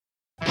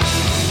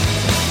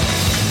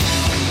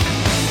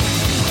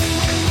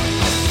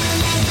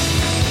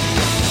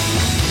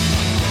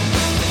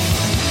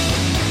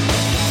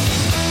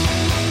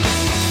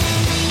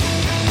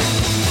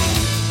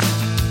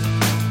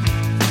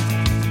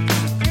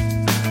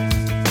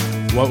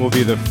What will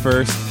be the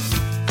first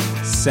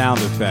sound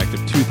effect of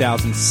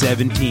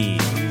 2017?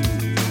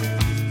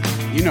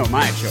 You know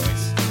my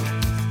choice.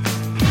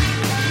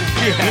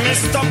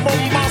 Mr.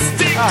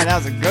 Bombastic. Oh, that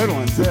was a good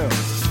one, too.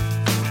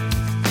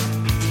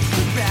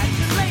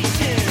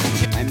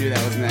 I knew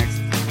that was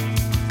next.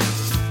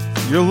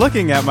 You're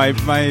looking at my.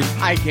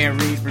 I can't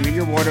read from you.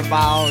 Your water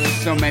bottle, there's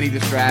so many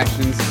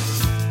distractions.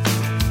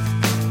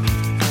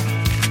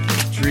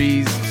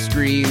 Trees,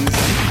 screens,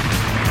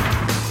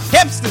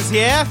 Hipsters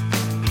here!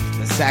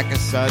 the sack of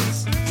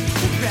suds.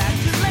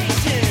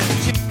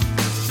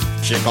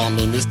 She call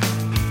me Miss.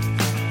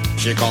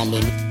 She call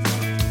me.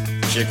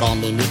 She call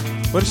me Miss.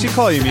 What did she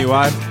call you,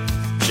 Miwad?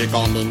 She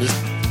call me Miss.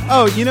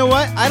 Oh, you know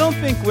what? I don't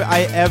think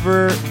I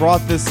ever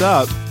brought this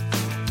up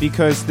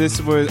because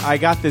I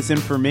got this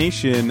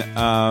information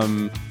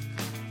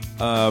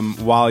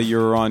while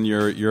you're on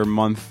your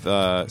month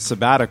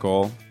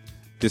sabbatical,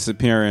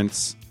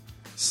 disappearance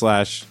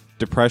 /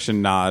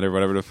 depression nod or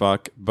whatever the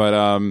fuck.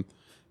 But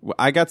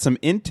I got some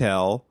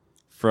intel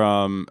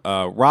from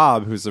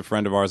Rob, who's a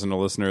friend of ours and a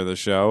listener of the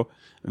show,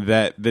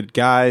 that the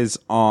guys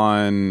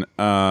on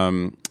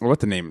what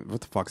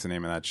the fuck's the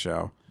name of that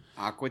show?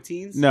 Aqua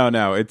Teens?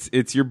 No,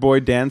 it's your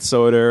boy Dan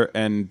Soder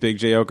and Big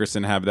J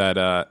Okerson have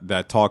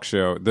that talk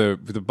show,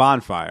 the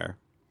Bonfire,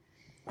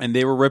 and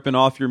they were ripping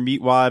off your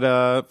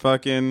Meatwad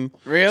fucking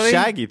Really?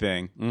 Shaggy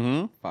thing.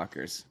 Mm-hmm.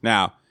 Fuckers.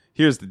 Now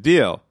here's the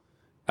deal,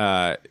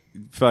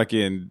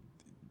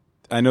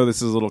 I know this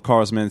is a little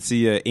Carlos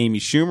Mencia, Amy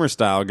Schumer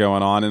style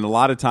going on, and a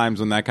lot of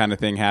times when that kind of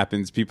thing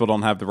happens, people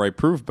don't have the right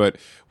proof, but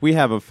we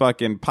have a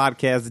fucking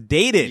podcast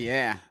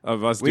dated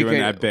of us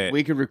doing that bit.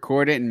 We could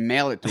record it and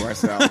mail it to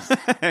ourselves.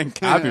 And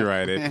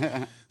copyright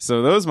it.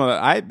 So those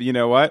you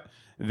know what?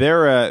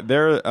 They're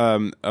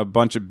a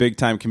bunch of big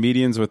time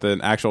comedians with an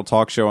actual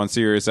talk show on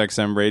Sirius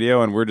XM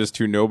radio, and we're just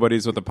two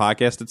nobodies with a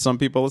podcast that some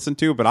people listen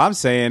to. But I'm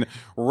saying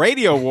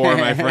radio war,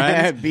 my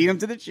friend. Beat them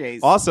to the chase.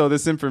 Also,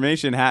 this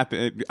information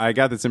happened. I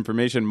got this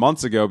information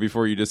months ago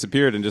before you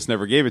disappeared, and just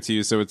never gave it to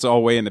you. So it's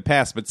all way in the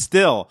past. But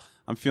still,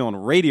 I'm feeling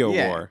radio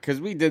war because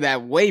we did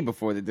that way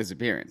before the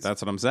disappearance. That's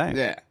what I'm saying.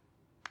 Yeah.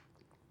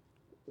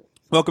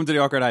 Welcome to the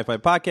Awkward Hi-Fi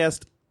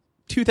Podcast.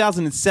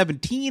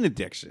 2017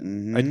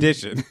 edition. You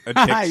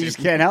just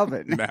can't help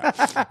it. No.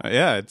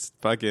 Yeah, it's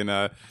fucking.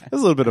 It was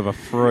a little bit of a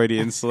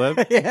Freudian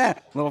slip. Yeah,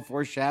 a little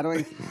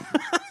foreshadowing.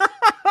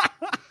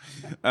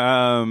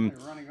 Running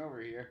over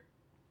here.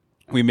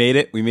 We made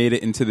it. We made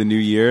it into the New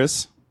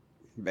Year's.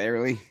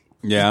 Barely.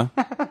 Yeah.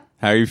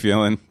 How are you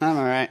feeling? I'm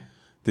all right.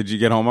 Did you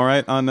get home all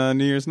right on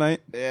New Year's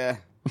night? Yeah.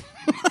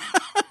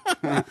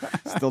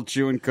 Still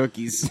chewing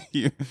cookies.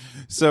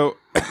 So,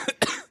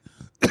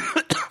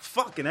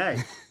 fucking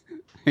A.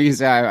 You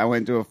say I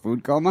went to a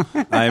food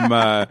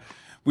coma?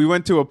 We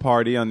went to a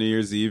party on New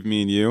Year's Eve,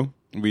 me and you.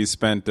 We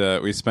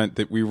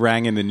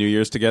rang in the New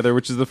Year's together,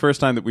 which is the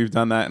first time that we've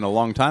done that in a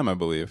long time, I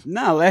believe.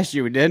 No, last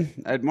year we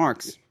did at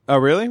Mark's. Oh,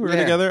 really? We were Yeah.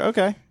 together?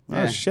 Okay.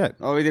 Yeah. Oh, shit.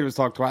 All we did was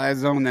talk Twilight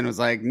Zone, and then it was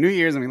like New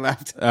Year's, and we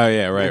left. Oh,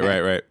 yeah.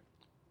 Right.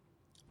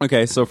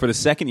 Okay, so for the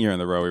second year in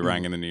the row, we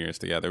rang in the New Year's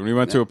together. When we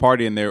went to a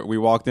party, and we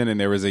walked in, and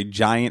there was a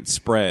giant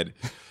spread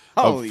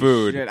Holy of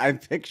food. shit, I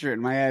picture it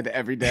in my head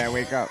every day I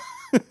wake up.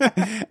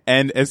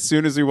 And as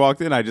soon as we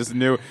walked in, I just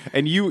knew.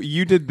 And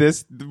you did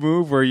this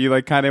move where you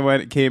like kind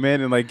of came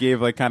in and like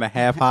gave like kind of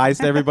half highs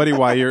to everybody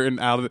while you're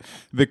out of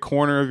the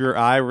corner of your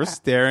eye. We're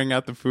staring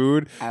at the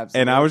food.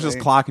 Absolutely. And I was just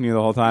clocking you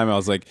the whole time. I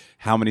was like,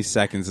 how many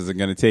seconds is it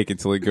going to take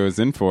until he goes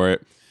in for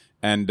it?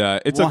 And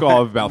it took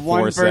all of about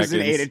 4 seconds. One person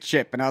ate a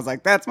chip, and I was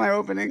like, that's my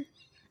opening.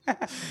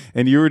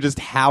 And you were just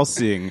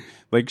housing,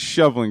 like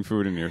shoveling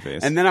food in your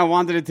face. And then I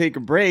wanted to take a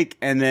break,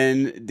 and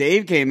then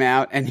Dave came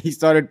out, and he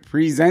started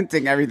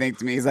presenting everything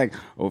to me. He's like,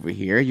 over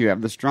here, you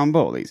have the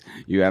strombolis.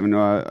 You have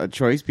a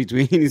choice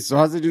between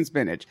sausage and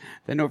spinach.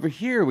 Then over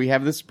here, we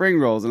have the spring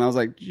rolls. And I was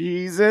like,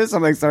 Jesus.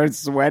 I'm like, started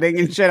sweating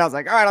and shit. I was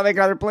like, all right, I'll make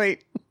another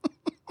plate.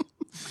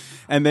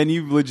 And then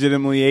you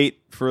legitimately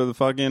ate for the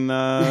fucking,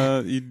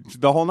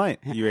 the whole night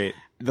you ate.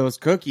 Those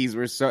cookies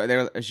were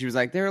she was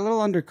like, they're a little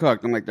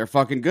undercooked. I'm like, they're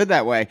fucking good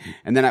that way.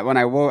 And then when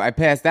I woke, I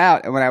passed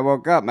out. And when I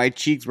woke up, my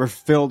cheeks were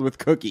filled with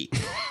cookie.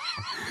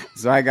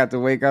 So I got to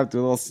wake up to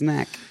a little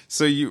snack.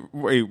 So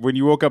when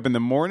you woke up in the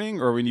morning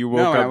or when you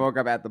woke up? No, I woke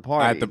up at the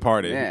party. At the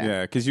party,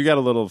 yeah. Because you got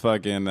a little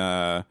fucking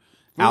out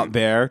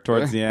there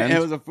towards the end. It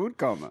was a food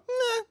coma.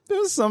 There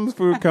was some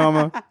food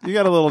coma. You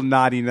got a little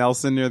naughty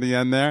Nelson near the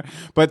end there.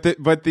 But the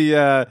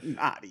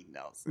Naughty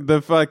Nelson.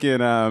 The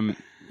fucking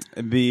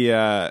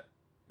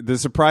the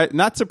surprise,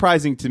 not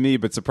surprising to me,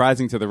 but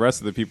surprising to the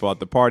rest of the people at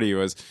the party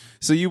was,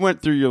 so you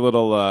went through your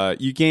little,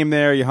 you came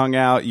there, you hung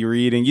out, you were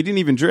eating, you didn't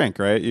even drink,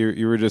 right?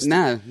 You were just,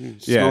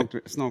 smoked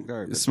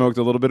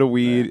a little bit of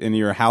weed and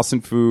you were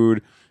housing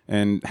food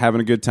and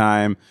having a good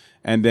time.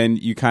 And then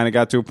you kind of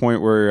got to a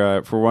point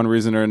where, for one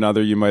reason or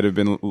another, you might have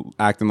been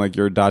acting like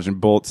you're dodging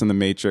bolts in the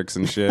Matrix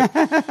and shit.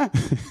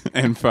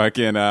 And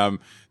fucking,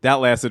 that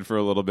lasted for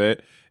a little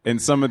bit. And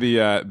some of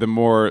the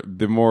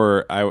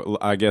more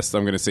I guess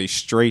I'm going to say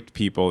straight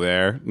people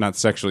there, not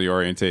sexually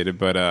orientated,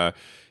 but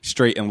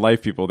straight in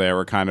life people there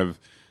were kind of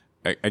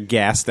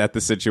aghast at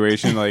the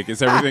situation. Like,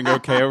 is everything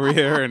okay over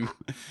here?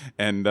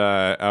 And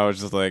I was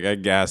just like,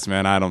 aghast,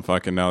 man. I don't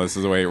fucking know. This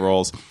is the way it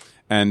rolls.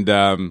 And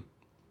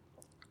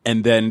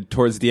then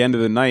towards the end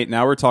of the night,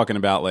 now we're talking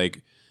about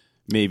like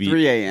maybe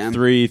 3 a.m.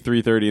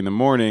 3:30 in the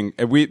morning.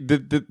 And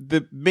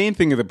the main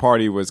thing of the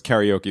party was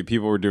karaoke.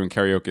 People were doing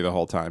karaoke the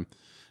whole time.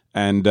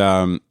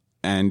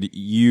 And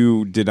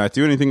you did not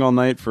do anything all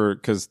night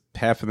because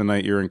half of the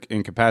night you're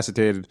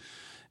incapacitated.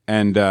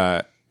 And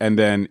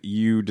then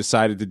you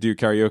decided to do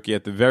karaoke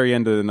at the very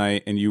end of the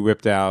night, and you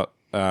whipped out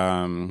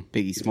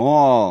Biggie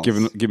Smalls.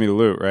 Give Me the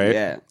Loot, right?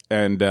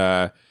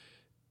 Yeah.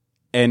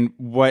 And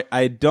what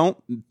I don't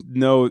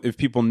know if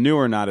people knew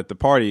or not at the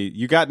party,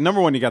 you got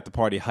the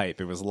party hype.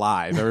 It was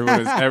live.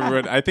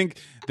 Everyone. I think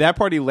that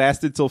party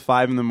lasted till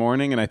 5 a.m,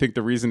 and I think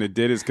the reason it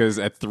did is because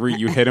at 3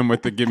 you hit him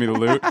with the "Give Me the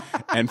Loot,"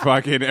 and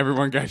fucking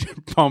everyone got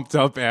pumped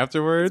up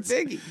afterwards.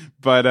 Biggie.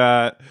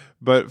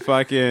 But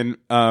fucking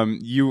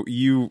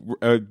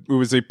it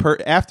was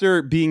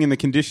after being in the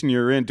condition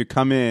you're in to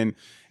come in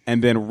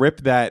and then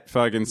rip that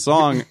fucking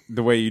song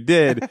the way you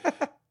did.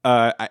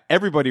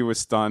 Everybody was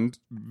stunned,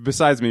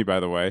 besides me,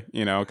 by the way,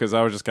 because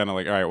I was just kind of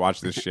like, all right,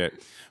 watch this shit.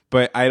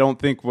 But I don't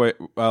think what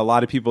a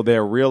lot of people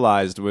there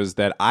realized was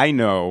that I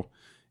know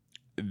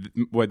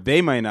what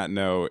they might not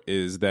know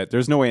is that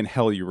there's no way in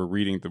hell you were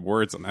reading the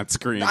words on that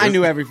screen. I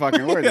knew every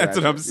fucking word. That's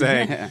what I'm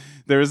saying. Yeah.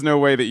 There was no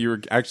way that you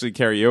were actually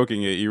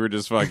karaokeing it. You were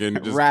just fucking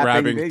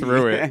grabbing Biggie.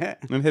 through it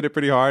and hit it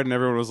pretty hard, and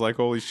everyone was like,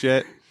 holy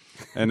shit.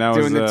 And that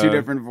Doing was the two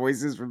different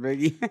voices for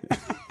Biggie.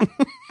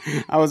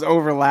 I was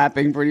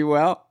overlapping pretty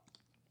well.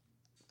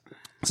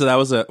 So that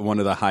was one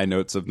of the high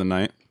notes of the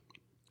night.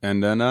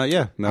 And then, that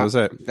was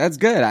it. That's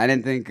good. I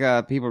didn't think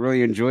people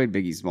really enjoyed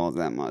Biggie Smalls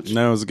that much.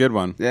 No, it was a good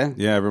one. Yeah?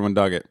 Yeah, everyone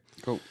dug it.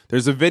 Cool.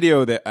 There's a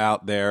video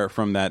out there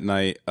from that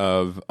night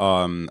of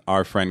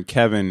our friend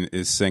Kevin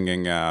is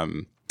singing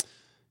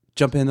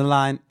Jump in the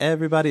Line,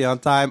 everybody on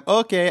time.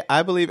 Okay,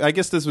 I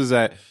guess this was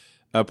at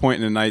a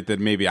point in the night that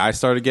maybe I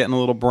started getting a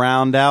little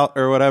browned out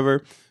or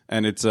whatever.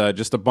 And it's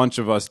just a bunch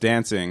of us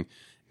dancing.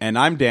 And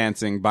I'm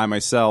dancing by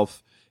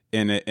myself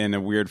in a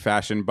weird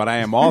fashion, but I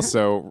am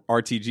also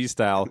RTG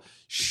style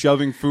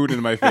shoving food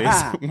into my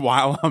face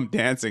while I'm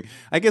dancing.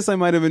 I guess I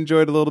might have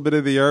enjoyed a little bit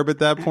of the herb at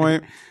that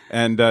point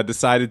and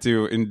decided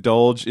to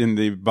indulge in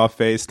the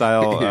buffet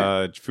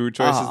style food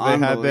choices they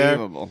had there.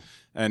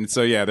 And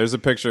so, yeah, there's a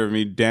picture of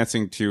me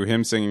dancing to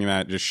him singing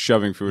that, just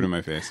shoving food in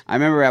my face. I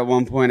remember at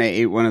one point I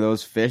ate one of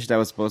those fish that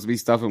was supposed to be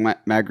stuffed with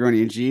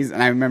macaroni and cheese,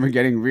 and I remember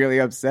getting really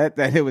upset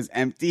that it was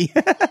empty.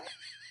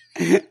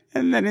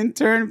 And then in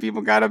turn,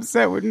 people got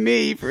upset with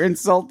me for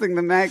insulting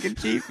the mac and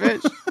cheese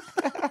fish.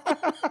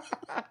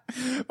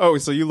 Oh,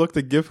 so you looked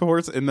a gift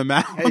horse in the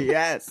mouth?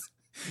 Yes.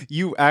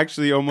 You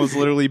actually almost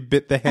literally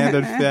bit the hand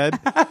that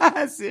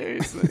fed?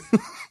 Seriously.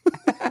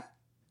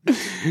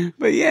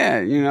 But yeah,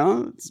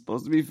 it's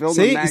supposed to be filled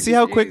with mac See and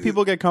how cheese. quick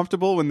people get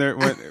comfortable when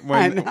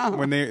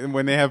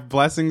they have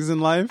blessings in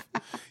life?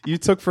 You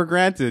took for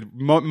granted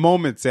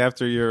moments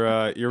after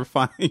your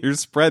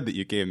spread that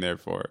you came there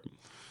for.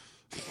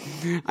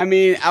 I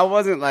mean, I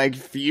wasn't like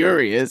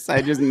furious.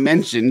 I just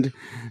mentioned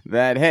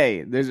that,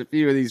 hey, there's a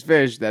few of these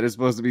fish that are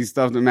supposed to be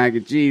stuffed with mac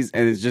and cheese,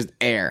 and it's just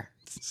air.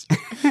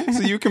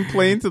 So you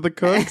complained to the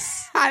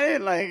cooks? I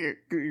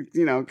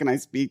didn't can I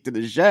speak to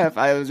the chef?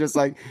 I was just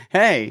like,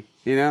 hey,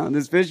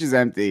 this fish is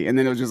empty. And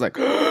then it was just like,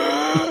 all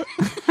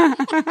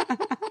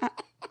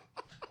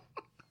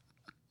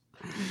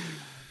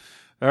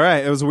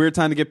right, it was a weird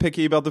time to get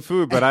picky about the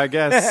food, but I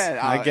guess.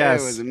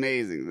 It was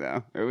amazing,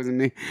 though. It was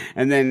amazing.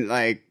 And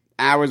then,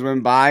 hours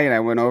went by, and I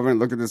went over and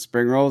looked at the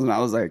spring rolls, and I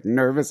was,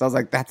 nervous. I was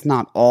like, that's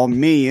not all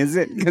me, is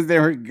it? Because they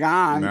were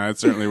gone. No, it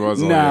certainly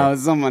was all No, you.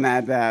 someone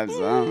had to have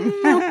some.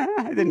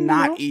 I did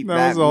not eat that.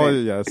 That was all.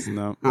 many. Yes,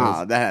 no.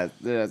 Oh, there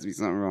has to be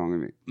something wrong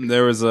with me.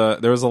 There was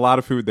a lot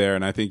of food there,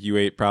 and I think you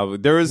ate probably.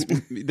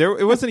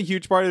 It wasn't a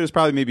huge party. There was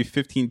probably maybe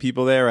 15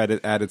 people there at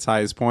its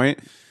highest point.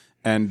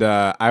 And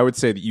I would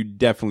say that you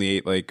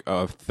definitely ate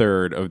a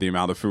third of the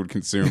amount of food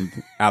consumed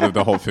out of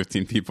the whole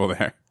 15 people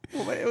there.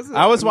 Well,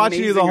 I was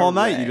watching you the whole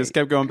night. array. You just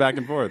kept going back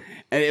and forth.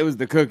 And it was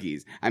the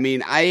cookies. I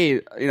mean, I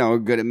ate, a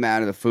good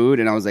amount of the food,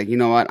 and I was like, you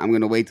know what? I'm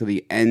going to wait till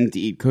the end to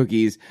eat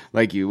cookies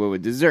like you would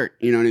with dessert.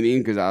 You know what I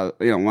mean? Because,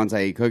 once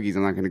I eat cookies,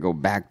 I'm not going to go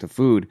back to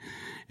food.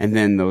 And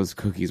then those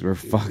cookies were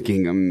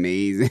fucking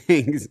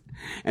amazing.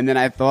 And then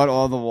I thought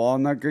all the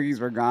walnut cookies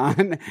were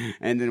gone.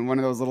 And then one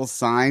of those little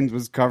signs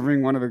was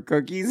covering one of the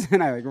cookies.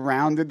 And I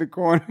rounded the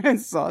corner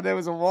and saw there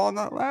was a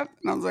walnut left.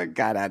 And I was like,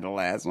 God, I had the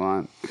last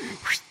one.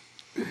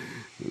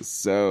 It was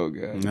so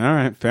good. All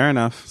right, fair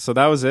enough. So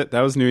that was it.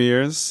 That was New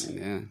Year's.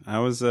 Yeah.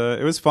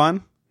 It was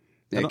fun.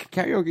 Yeah,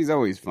 karaoke's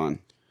always fun.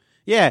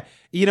 Yeah,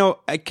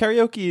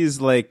 karaoke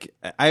is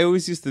I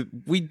always used to.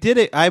 We did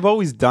it. I've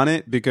always done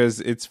it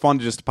because it's fun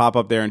to just pop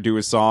up there and do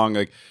a song.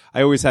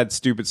 I always had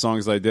stupid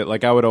songs I did.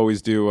 I would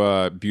always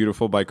do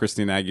 "Beautiful" by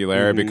Christina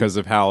Aguilera because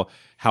of how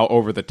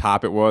over the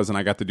top it was, and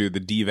I got to do the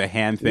diva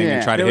hand thing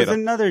and try to hit. There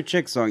was another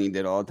chick song you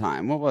did all the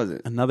time. What was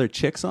it? Another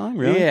chick song,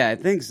 really? Yeah, I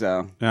think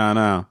so. Yeah,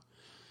 no.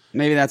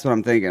 Maybe that's what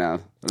I'm thinking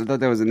of. I thought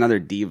there was another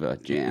diva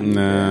jam.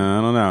 No,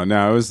 I don't know.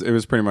 No, it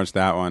was pretty much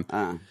that one.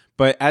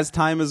 But as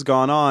time has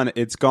gone on,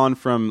 it's gone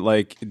from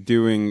like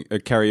doing a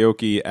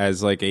karaoke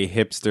as like a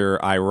hipster,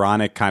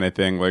 ironic kind of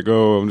thing, like,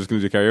 oh, I'm just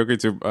going to do karaoke,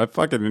 to I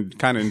fucking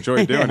kind of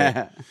enjoy doing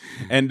it.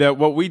 And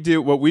what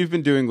we've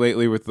been doing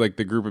lately with like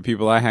the group of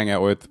people I hang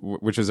out with,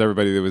 which is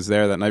everybody that was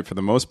there that night for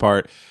the most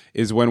part,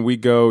 is when we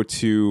go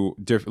to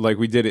like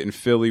we did it in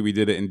Philly, we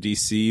did it in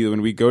DC.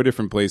 When we go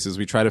different places,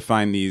 we try to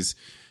find these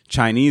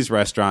Chinese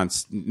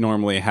restaurants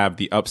normally have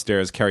the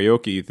upstairs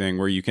karaoke thing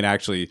where you can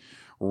actually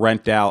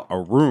rent out a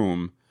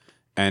room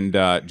and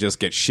just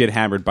get shit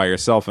hammered by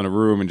yourself in a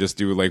room and just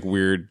do like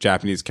weird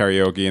Japanese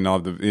karaoke and all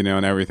the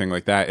and everything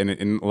like that.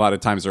 And a lot of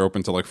times they're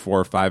open till like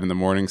 4 or 5 in the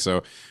morning.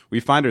 So we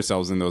find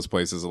ourselves in those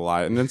places a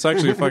lot, and it's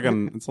actually it's a lot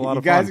of fun.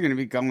 You guys are gonna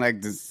become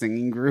like the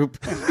singing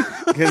group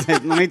because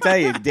let me tell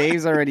you,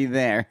 Dave's already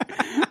there.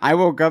 I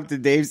woke up to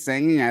Dave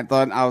singing. I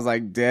thought I was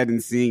like dead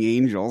and seeing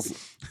angels.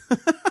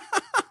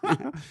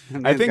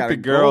 I think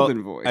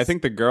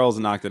the girls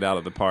knocked it out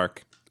of the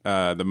park.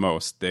 The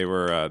most. They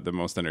were the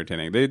most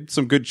entertaining. They had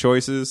some good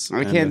choices.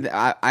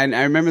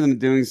 I remember them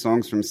doing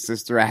songs from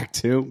Sister Act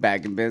 2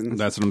 back in business.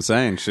 That's what I'm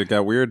saying. Shit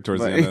got weird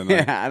towards the end of the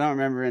night. Yeah, I don't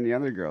remember any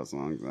other girl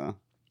songs though.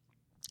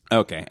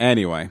 Okay.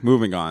 Anyway,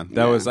 moving on.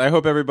 I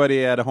hope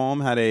everybody at home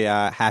had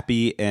a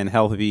happy and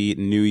healthy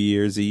New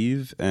Year's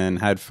Eve and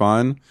had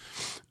fun.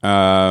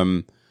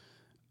 I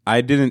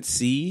didn't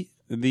see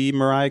the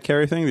Mariah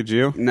Carey thing. Did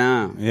you?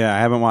 No. Yeah, I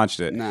haven't watched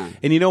it. No.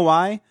 And you know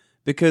why?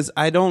 Because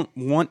I don't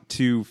want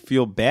to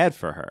feel bad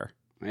for her.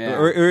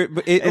 Yeah.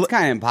 It's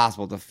kind of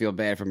impossible to feel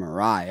bad for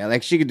Mariah.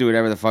 Like, she could do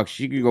whatever the fuck.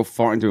 She could go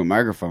fart into a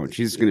microphone.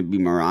 She's going to be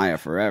Mariah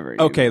forever.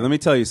 Okay, let me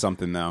tell you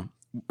something, though.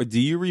 Do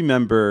you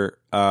remember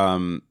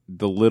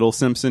the Little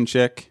Simpson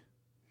chick?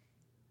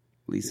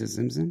 Lisa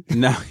Simpson?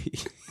 No.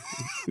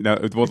 No,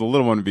 well, the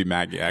little one would be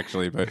Maggie,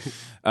 actually, but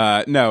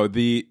no,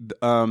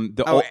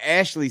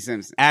 Ashley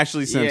Simpson.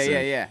 Ashley Simpson.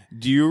 Yeah.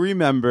 Do you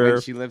remember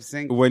when she lip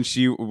synced? When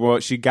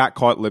she got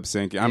caught lip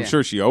syncing? I'm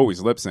sure she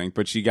always lip synced,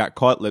 but she got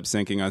caught lip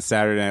syncing on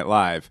Saturday Night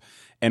Live,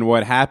 and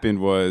what happened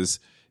was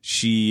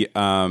she.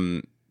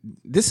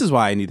 This is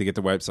why I need to get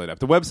the website up.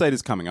 The website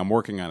is coming. I'm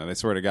working on it. I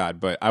swear to God,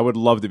 but I would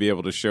love to be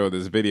able to show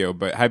this video.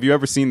 But have you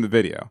ever seen the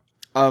video?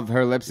 Of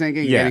her lip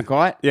syncing getting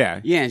caught?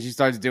 Yeah. Yeah, and she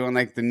starts doing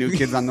like the New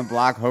Kids on the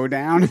Block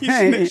hoedown.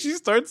 She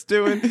starts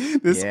doing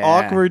this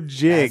awkward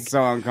jig. That's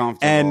so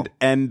uncomfortable.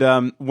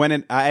 And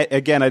when I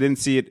didn't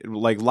see it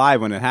like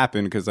live when it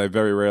happened because I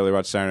very rarely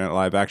watch Saturday Night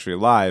Live actually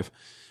live.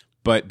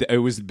 But it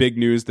was big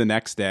news the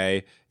next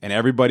day, and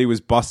everybody was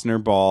busting her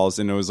balls,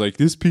 and it was like,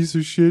 this piece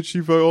of shit,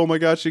 oh my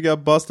God, she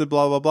got busted,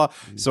 blah, blah, blah.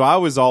 So I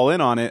was all in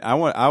on it. I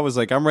was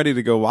like, I'm ready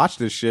to go watch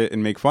this shit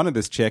and make fun of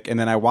this chick, and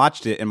then I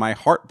watched it, and my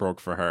heart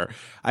broke for her.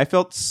 I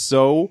felt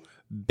so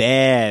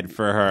bad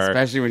for her.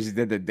 Especially when she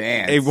did the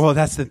dance. Well,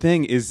 that's the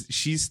thing, is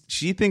she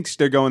thinks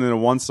they're going into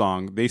one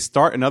song, they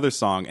start another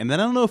song, and then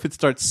I don't know if it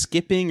starts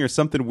skipping or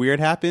something weird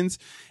happens,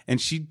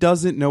 and she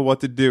doesn't know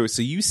what to do.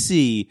 So you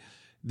see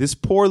this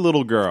poor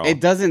little girl. It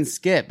doesn't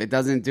skip. It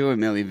doesn't do a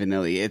Milli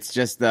Vanilli. It's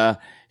just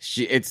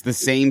it's the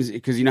same,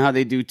 because you know how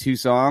they do 2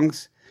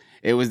 songs?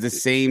 It was the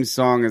same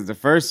song as the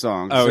first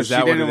song. Oh, so is that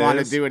she didn't what it want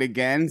is? to do it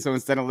again. So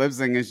instead of lip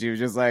syncing, she was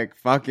just like,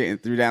 fuck it,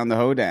 and threw down the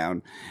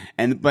hoedown.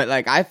 But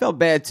like, I felt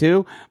bad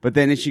too. But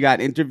then she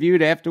got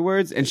interviewed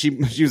afterwards, and she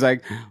was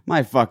like,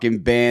 my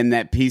fucking band,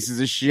 that pieces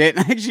of shit.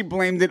 Like, she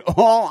blamed it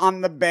all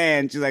on the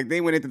band. She's like, they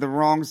went into the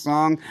wrong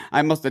song.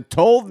 I must have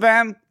told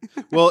them.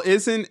 Well,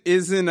 isn't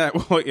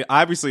that, well,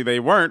 obviously they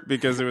weren't,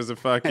 because it was a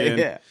fucking.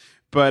 Yeah.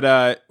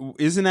 But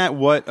isn't that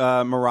what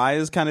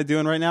Mariah's kind of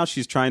doing right now?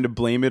 She's trying to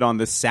blame it on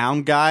the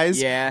sound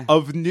guys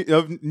of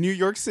New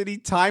York City,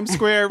 Times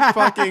Square,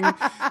 fucking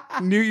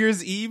New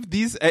Year's Eve.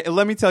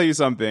 Let me tell you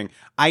something.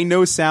 I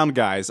know sound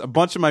guys. A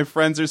bunch of my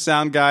friends are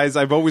sound guys.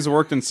 I've always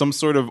worked in some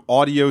sort of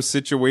audio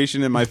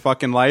situation in my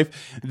fucking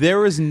life.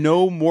 There is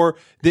no more.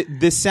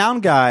 The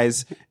sound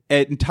guys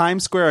at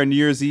Times Square on New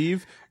Year's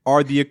Eve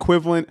are the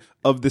equivalent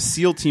of the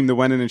SEAL team that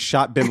went in and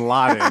shot Bin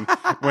Laden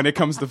when it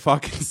comes to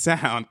fucking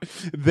sound.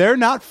 They're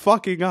not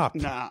fucking up.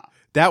 Nah.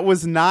 That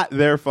was not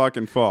their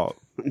fucking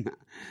fault.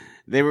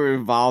 They were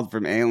evolved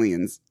from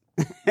aliens.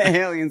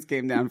 Aliens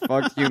came down,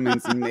 fucked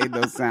humans, and made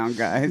those sound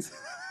guys.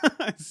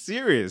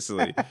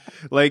 Seriously.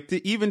 Like,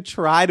 to even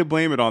try to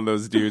blame it on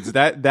those dudes,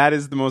 that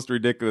is the most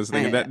ridiculous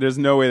thing. Yeah. That there's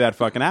no way that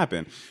fucking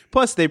happened.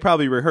 Plus, they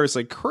probably rehearsed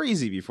like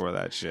crazy before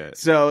that shit.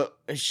 So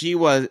she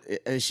was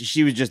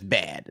just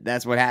bad.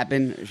 That's what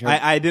happened.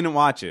 I didn't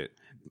watch it.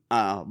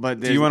 But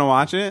do you want to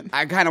watch it?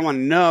 I kind of want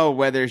to know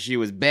whether she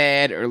was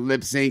bad or lip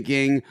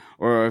syncing,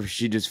 or if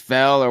she just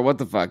fell, or what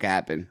the fuck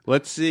happened.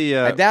 Let's see.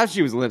 I doubt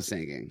she was lip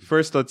syncing.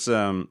 First, let's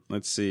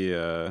see.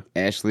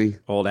 Ashley,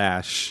 old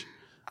Ash.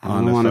 I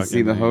don't want to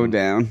see the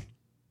hoedown.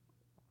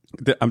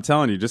 I'm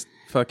telling you, just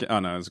fucking. Oh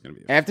no, it's gonna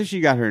be after she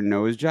got her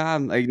nose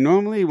job. Like,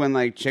 normally when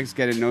like chicks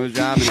get a nose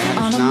job and they have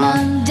On a a snob.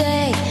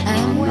 Monday,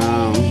 I'm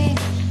waiting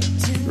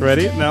to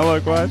ready. Now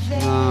look, watch.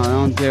 No,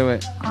 don't do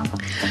it.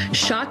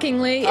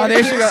 Shockingly, Oh, it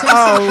there she appears goes. Simpson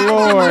Oh, had been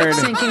Lord.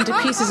 lip-syncing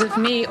to Pieces of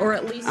Me, or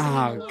at least...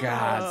 Oh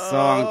God,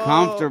 so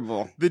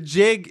uncomfortable. The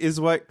jig is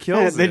what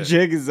kills The it.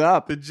 jig is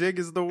up. The jig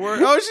is the word.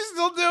 Oh, she's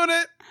still doing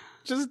it.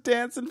 Just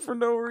dancing for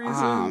no reason.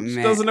 Oh, She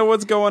man. doesn't know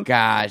what's going on.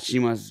 God, she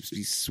must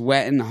be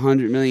sweating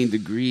 100 million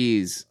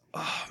degrees.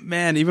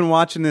 Man, even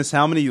watching this,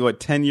 how many,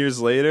 10 years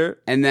later?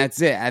 And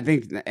that's it. I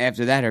think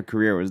after that, her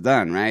career was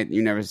done, right?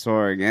 You never saw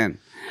her again.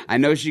 I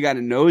know she got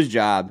a nose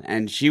job,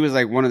 and she was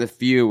like one of the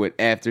few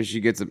after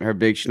she gets her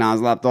big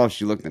schnoz lopped off,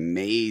 she looked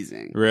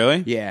amazing.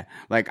 Really? Yeah.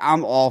 Like,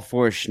 I'm all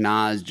for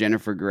schnoz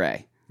Jennifer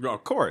Grey. Oh,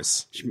 of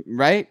course.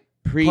 Right?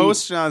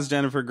 Post-schnoz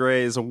Jennifer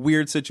Grey is a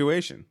weird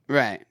situation.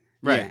 Right.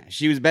 Right. Yeah.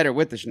 She was better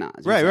with the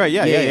schnoz. Right, right.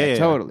 Yeah.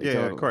 Totally, Yeah,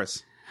 totally. of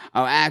course.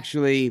 Oh,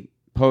 actually,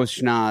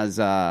 post-schnoz,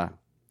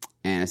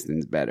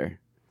 Aniston's better.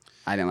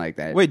 I didn't like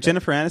that. Wait,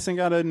 Jennifer Aniston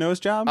got a nose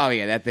job? Oh,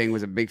 yeah, that thing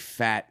was a big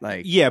fat,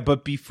 Yeah,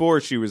 but before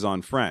she was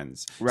on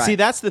Friends. Right. See,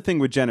 that's the thing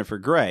with Jennifer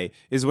Grey,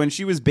 is when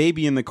she was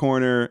baby in the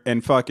corner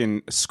and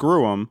fucking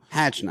screw 'em,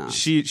 hat schnoz.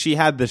 she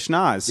had the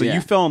schnoz. So Yeah.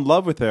 you fell in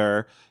love with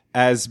her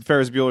as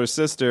Ferris Bueller's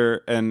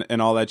sister and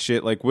all that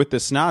shit, with the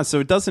schnoz. So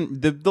it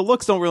doesn't, the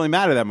looks don't really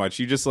matter that much.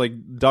 You just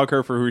dug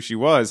her for who she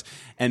was,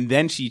 and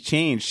then she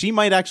changed. She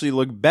might actually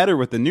look better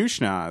with the new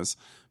schnoz,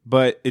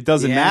 but it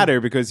doesn't Yeah.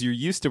 matter because you're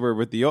used to her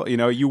with the old,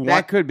 you want,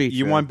 That could be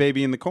you true. want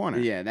baby in the corner.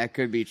 Yeah, that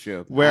could be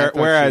true. I thought she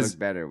Whereas, looked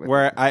better with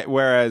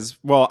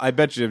I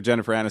bet you if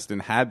Jennifer Aniston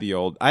had the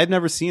old, I've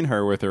never seen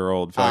her with her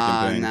old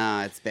fucking thing.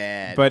 No, it's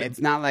bad. But- it's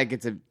not like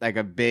it's a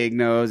big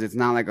nose. It's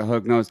not like a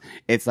hook nose.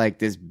 It's like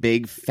this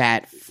big,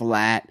 fat,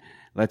 flat,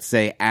 let's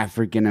say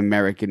African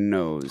American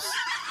nose.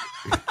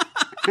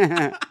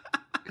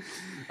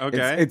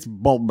 Okay, It's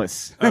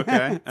bulbous.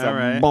 Okay, It's all a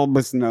right.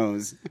 bulbous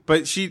nose.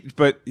 but she,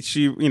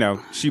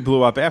 she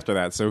blew up after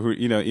that. So who,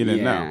 you didn't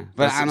Yeah, know.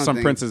 but That's I don't some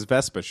think- Princess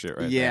Vespa shit,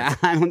 right? Yeah,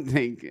 I don't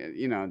think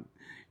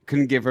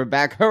couldn't give her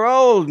back her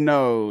old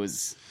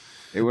nose.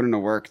 It wouldn't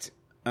have worked.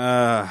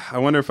 I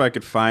wonder if I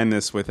could find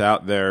this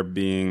without there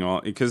being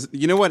all, because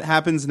you know what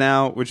happens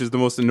now, which is the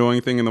most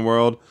annoying thing in the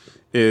world,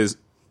 is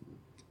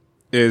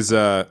there's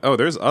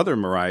other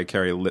Mariah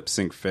Carey lip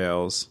sync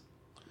fails.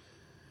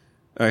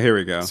 Here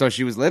we go. So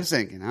she was lip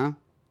syncing, huh?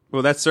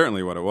 Well, that's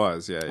certainly what it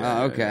was. Yeah.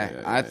 Oh, okay.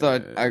 I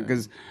thought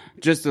because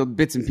just the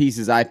bits and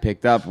pieces I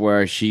picked up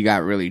where she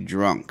got really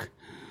drunk.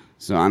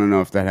 So I don't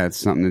know if that had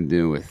something to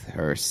do with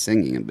her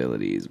singing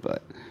abilities,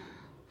 but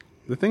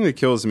The thing that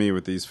kills me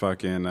with these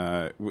fucking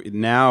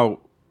now,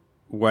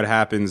 what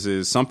happens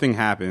is something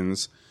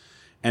happens,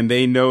 and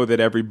they know that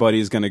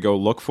everybody's going to go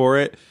look for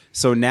it.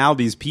 So now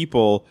these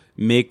people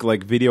make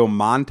video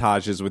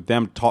montages with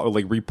them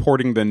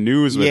reporting the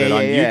news with it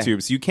on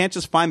YouTube. So you can't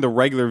just find the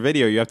regular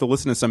video. You have to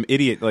listen to some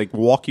idiot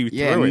walk you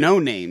through it. no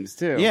names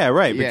too. Yeah,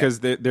 right. Yeah. Because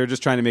they're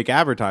just trying to make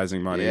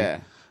advertising money. Yeah.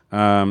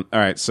 All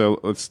right.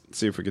 So let's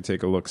see if we could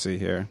take a look. See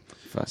here.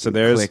 Fucking So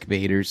there's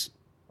clickbaiters.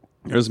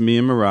 There's me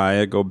and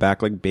Mariah go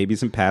back like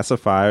babies and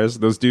pacifiers.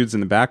 Those dudes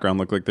in the background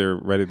look like they're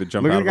ready to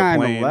jump Look out at the of guy a on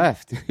plane. the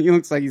left. He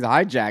looks like he's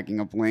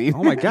hijacking a plane.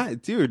 Oh my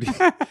god, dude!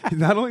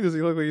 Not only does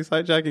he look like he's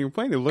hijacking a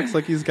plane, it looks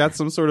like he's got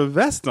some sort of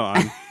vest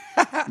on.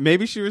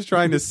 Maybe she was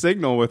trying to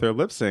signal with her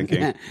lip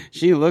syncing.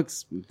 She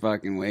looks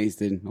fucking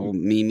wasted, old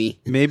Mimi.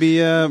 Maybe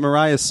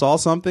Mariah saw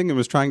something and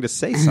was trying to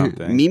say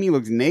something. Mimi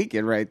looks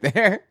naked right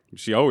there.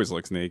 She always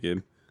looks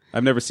naked.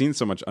 I've never seen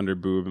so much under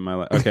boob in my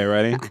life. Okay,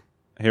 ready?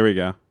 Here we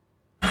go.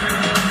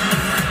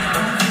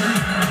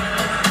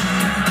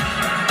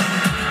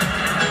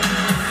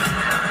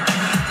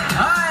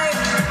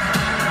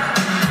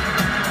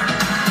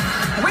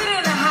 We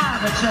didn't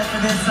have a check for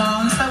this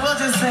song, so we'll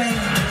just say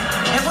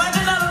it went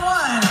to number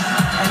one,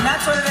 and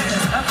that's what it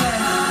is. Okay.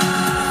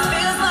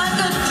 Feels like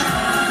a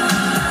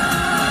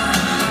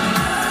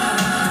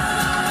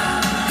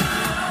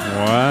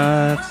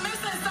What? We're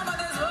missing some of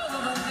this vocal,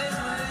 but it is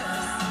what it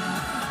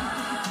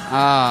is.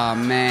 Oh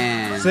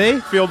man. See?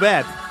 Feel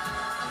bad.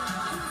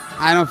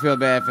 I don't feel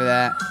bad for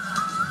that.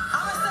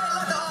 I'm gonna say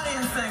let the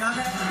audience sing,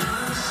 okay?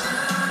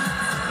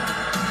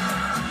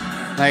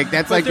 Like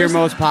that's But like your there's-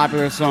 most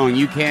popular song.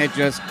 You can't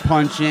just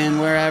punch in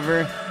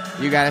wherever.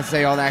 You gotta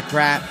say all that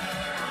crap.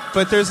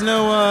 But there's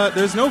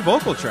no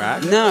vocal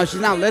track. No,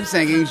 she's not lip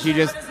syncing. She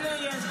just,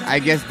 I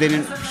guess,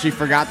 she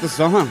forgot the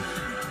song.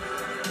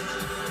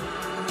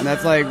 And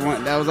that's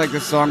that was like the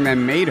song that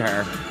made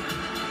her.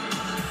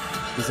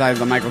 Besides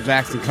the Michael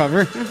Jackson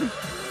cover.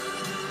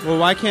 Well,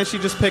 why can't she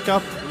just pick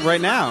up right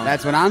now?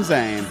 That's what I'm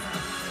saying.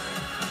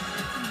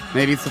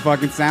 Maybe it's the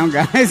fucking sound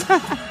guys.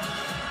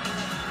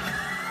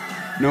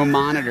 No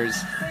monitors.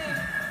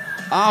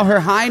 Oh, her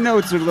high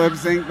notes are lip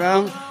sync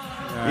though.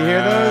 You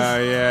hear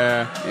those?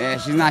 Yeah. Yeah,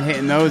 she's not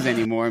hitting those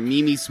anymore.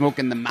 Mimi's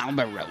smoking the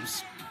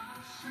Marlboros.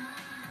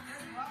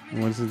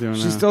 What's it doing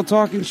She's now? still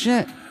talking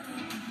shit.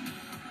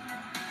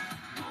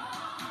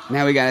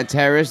 Now we got a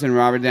terrorist and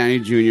Robert Downey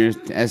Jr.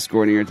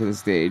 escorting her to the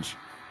stage.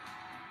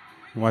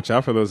 Watch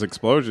out for those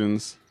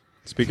explosions.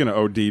 Speaking of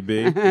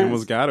ODB, you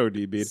almost got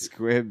ODB.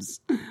 Squibs.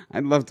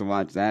 I'd love to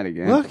watch that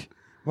again. Look,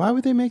 Why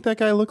would they make that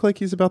guy look like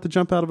he's about to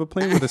jump out of a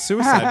plane with a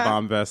suicide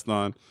bomb vest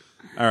on?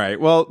 All right.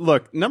 Well,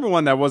 look, number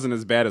one, that wasn't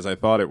as bad as I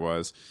thought it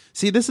was.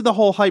 See, this is the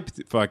whole hype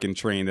fucking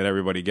train that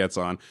everybody gets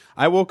on.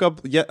 I woke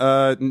up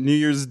New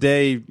Year's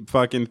Day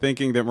fucking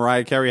thinking that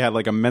Mariah Carey had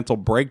like a mental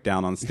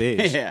breakdown on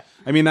stage. Yeah.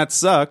 I mean, that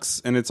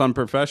sucks and it's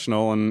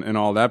unprofessional and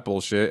all that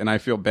bullshit. And I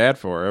feel bad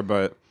for her,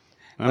 but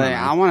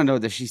I want to know,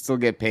 does she still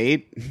get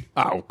paid?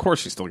 Oh, of course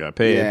she still got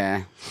paid.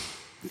 Yeah.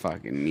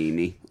 Fucking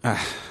meanie.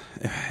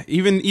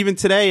 Even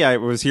today, I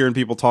was hearing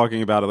people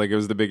talking about it like it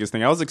was the biggest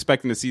thing. I was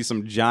expecting to see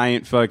some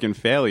giant fucking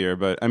failure,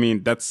 but I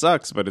mean that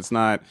sucks. But it's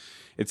not.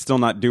 It's still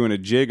not doing a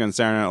jig on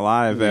Saturday Night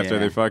Live after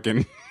they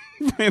fucking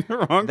played the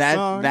wrong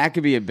song. That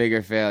could be a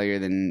bigger failure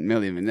than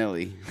Milli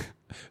Vanilli.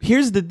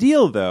 Here's the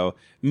deal, though.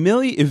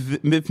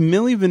 If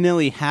Milli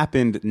Vanilli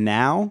happened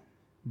now,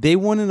 they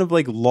wouldn't have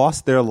like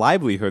lost their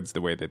livelihoods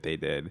the way that they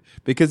did,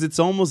 because it's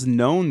almost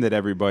known that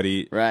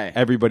everybody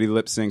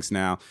lip syncs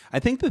now. I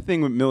think the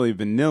thing with Milli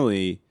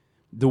Vanilli,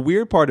 the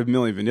weird part of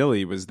Milli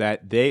Vanilli was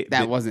that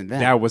that wasn't them.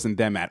 That wasn't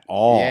them at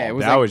all. Yeah, it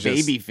was that like was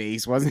just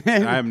Babyface, wasn't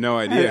it? I have no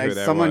idea like who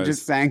that someone was.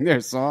 just sang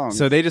their song.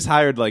 So they just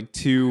hired like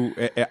two,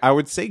 I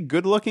would say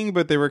good looking,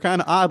 but they were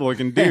kind of odd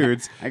looking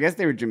dudes. I guess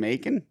they were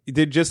Jamaican.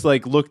 They just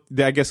like looked,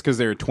 I guess because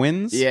they were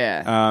twins.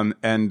 Yeah.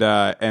 And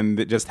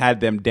they just had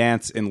them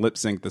dance and lip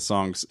sync the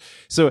songs.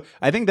 So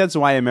I think that's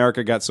why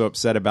America got so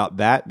upset about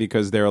that,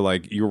 because they're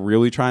like, you're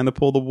really trying to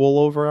pull the wool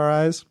over our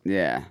eyes?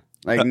 Yeah.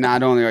 Like,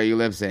 not only are you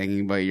lip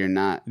syncing, but you're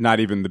not. Not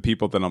even the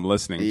people that I'm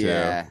listening to.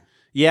 Yeah.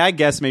 Yeah, I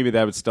guess maybe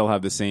that would still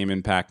have the same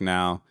impact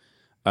now.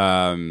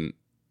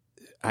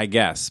 I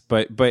guess.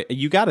 But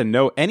you got to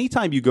know,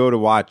 anytime you go to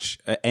watch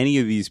any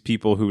of these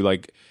people who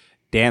like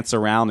dance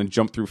around and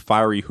jump through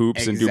fiery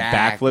hoops and do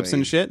backflips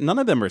and shit, none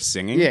of them are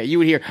singing. Yeah, you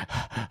would hear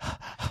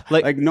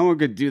like no one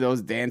could do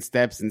those dance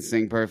steps and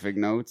sing perfect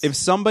notes. If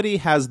somebody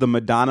has the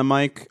Madonna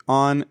mic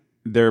on,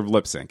 they're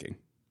lip syncing.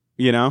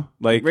 You know,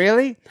 like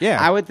really? Yeah,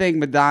 I would think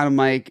Madonna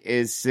mic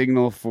is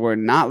signal for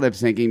not lip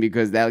syncing,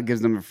 because that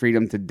gives them a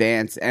freedom to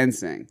dance and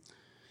sing.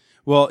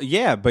 Well,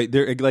 yeah, but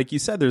there, like you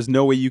said, there's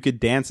no way you could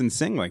dance and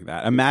sing like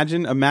that.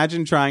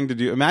 Imagine trying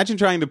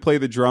to play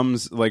the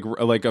drums like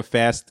a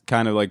fast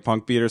kind of like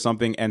punk beat or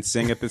something and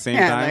sing at the same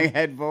time. Like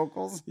head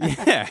vocals.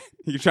 Yeah,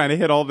 you're trying to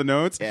hit all the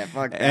notes. Yeah,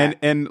 fuck that.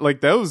 And like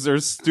those are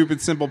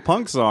stupid simple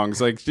punk songs.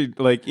 Like you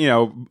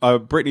know,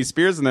 Britney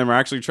Spears and them are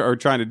actually are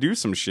trying to do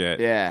some shit.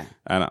 Yeah,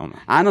 I don't know.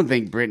 I don't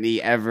think Britney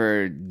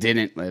ever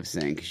didn't lip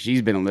sync.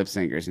 She's been a lip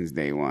syncer since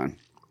day one.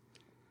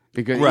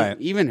 Because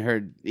even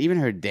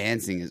her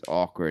dancing is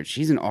awkward.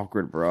 She's an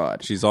awkward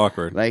broad. She's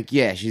awkward. Like,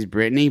 yeah, she's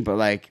Britney, but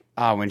like,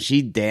 when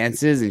she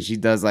dances and she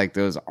does like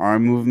those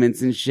arm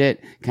movements and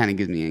shit, kind of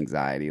gives me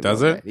anxiety.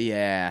 Does it? Bit.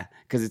 Yeah,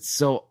 because it's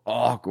so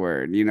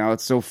awkward. You know,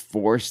 it's so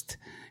forced.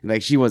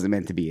 Like, she wasn't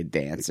meant to be a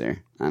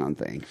dancer. I don't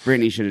think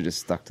Britney should have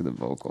just stuck to the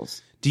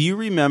vocals. Do you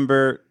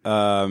remember?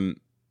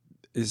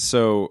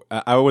 So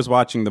I was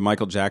watching the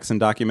Michael Jackson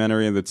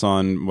documentary that's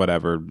on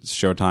whatever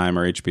Showtime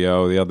or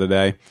HBO the other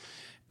day.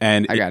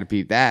 And I got to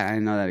peep that. I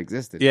didn't know that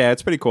existed. Yeah,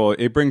 it's pretty cool.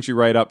 It brings you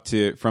right up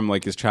to, from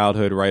like his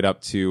childhood right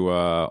up to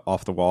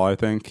Off the Wall, I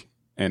think.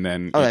 And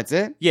then that's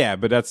it? Yeah,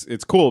 but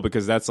it's cool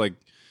because that's like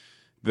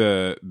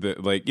the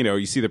like, you know,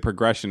 you see the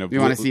progression of you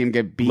want to see him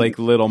get beat, like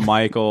little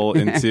Michael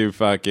into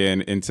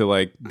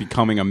like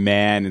becoming a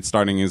man and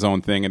starting his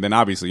own thing, and then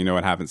obviously you know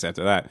what happens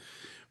after that.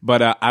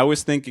 But I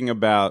was thinking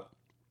about,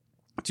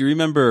 do you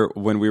remember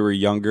when we were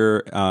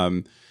younger?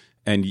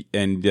 And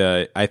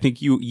I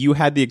think you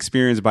had the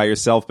experience by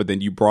yourself, but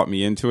then you brought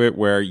me into it,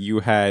 where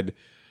you had,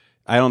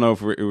 I don't know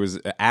if it was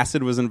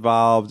acid was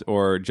involved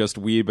or just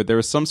weed, but there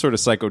was some sort of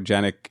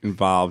psychogenic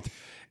involved,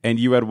 and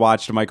you had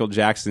watched Michael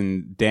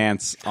Jackson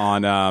dance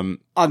on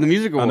the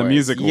Music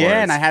Awards.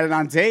 Yeah, and I had it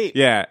on tape.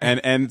 Yeah,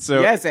 and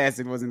so yes,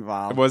 acid was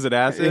involved. Was it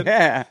acid?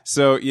 Yeah.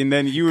 So and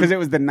then you, because it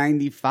was the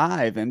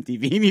 '95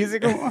 MTV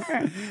Music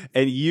Awards,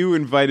 and you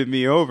invited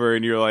me over,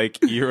 and you were like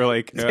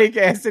take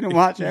acid and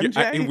watch MJ.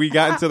 And we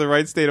got into the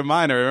right state of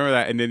mind. I remember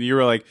that, and then you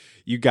were like,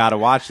 you got to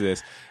watch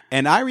this,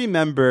 and I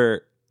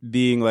remember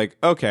being like,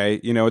 okay,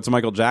 you know, it's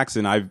Michael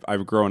Jackson.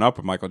 I've grown up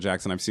with Michael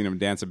Jackson. I've seen him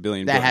dance a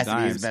billion times. That has to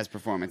be his best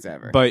performance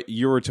ever. But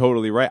you were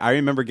totally right. I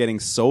remember getting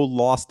so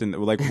lost in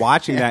like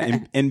watching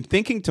that and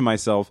thinking to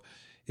myself,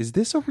 is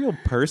this a real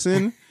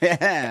person?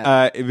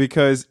 Yeah.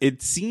 Because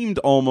it seemed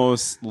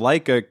almost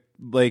like a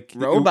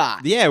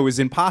robot. It was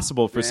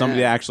impossible for somebody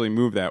to actually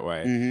move that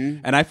way.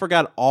 Mm-hmm. And I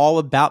forgot all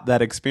about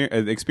that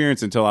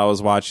experience until I was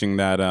watching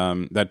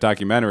that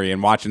documentary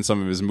and watching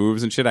some of his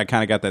moves and shit. I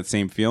kind of got that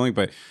same feeling.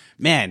 But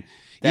man,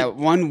 that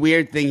one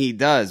weird thing he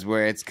does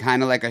where it's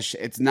kind of like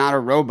it's not a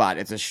robot,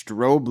 it's a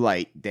strobe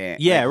light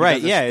dance. Yeah, like, right.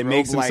 Yeah, it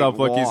makes himself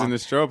look he's in the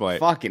strobe light.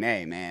 Fucking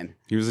A, man.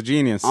 He was a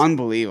genius.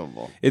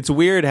 Unbelievable. It's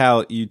weird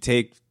how you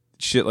take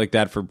shit like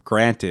that for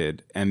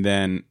granted and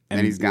then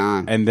he's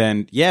gone. And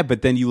then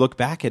but then you look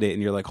back at it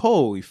and you're like,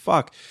 holy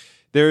fuck.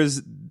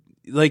 There's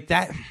like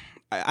that.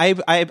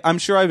 I'm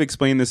sure I've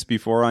explained this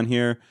before on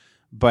here,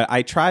 but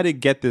I try to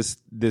get this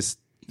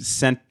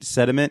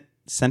sentiment.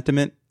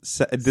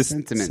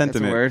 That's a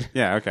word.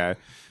 Yeah, okay.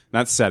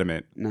 Not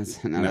sediment. No,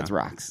 that's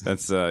rocks.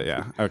 That's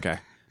yeah. Okay.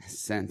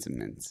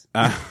 Sentiments.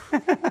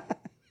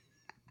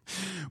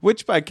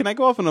 Which can I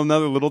go off on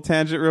another little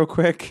tangent real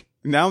quick?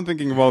 Now I'm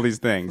thinking of all these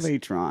things.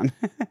 Latron.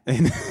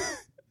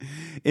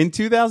 In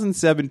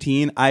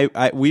 2017,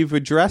 we've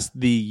addressed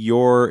the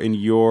your,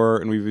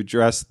 and we've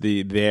addressed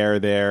the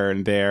there,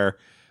 and there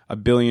a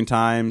billion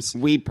times.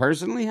 We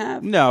personally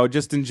have? No,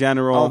 just in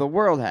general. Oh, the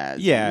world has.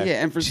 Yeah.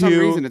 Yeah, and for some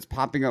reason it's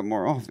popping up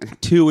more often.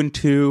 2 and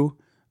 2.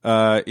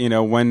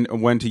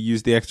 When to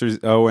use the extra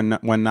O and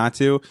when not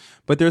to.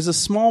 But there's a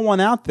small one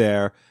out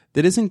there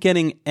that isn't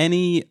getting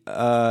any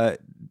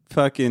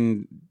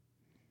fucking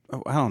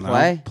I don't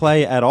know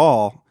play at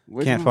all.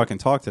 Can't fucking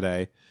talk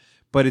today.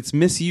 But it's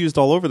misused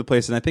all over the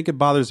place, and I think it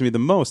bothers me the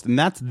most. And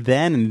that's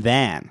then and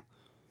than.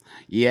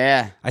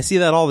 Yeah. I see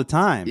that all the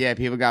time. Yeah,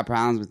 people got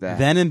problems with that.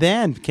 Then and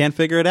then. Can't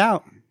figure it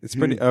out. It's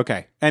pretty...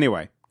 Okay.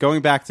 Anyway,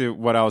 going back to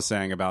what I was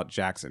saying about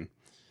Jackson,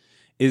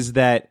 is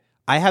that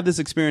I have this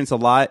experience a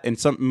lot, and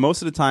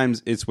most of the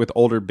times it's with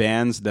older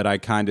bands that I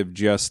kind of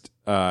just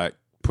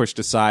pushed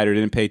aside or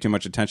didn't pay too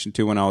much attention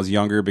to when I was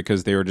younger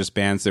because they were just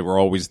bands that were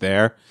always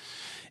there.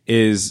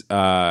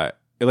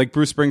 Like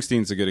Bruce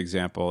Springsteen's a good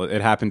example. It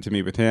happened to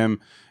me with him.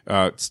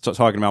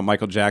 Talking about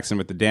Michael Jackson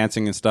with the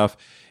dancing and stuff.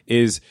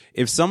 Is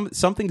if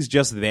something's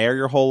just there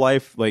your whole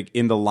life, like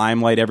in the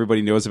limelight,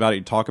 everybody knows about it,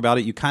 you talk about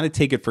it, you kind of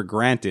take it for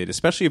granted,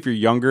 especially if you're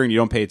younger and you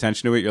don't pay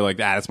attention to it. You're like,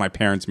 that's my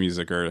parents'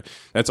 music, or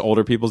that's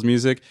older people's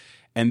music.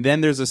 And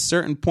then there's a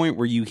certain point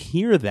where you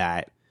hear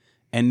that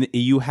and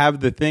you have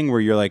the thing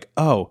where you're like,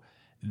 oh,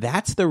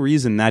 that's the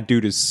reason that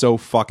dude is so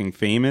fucking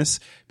famous,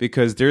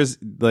 because there's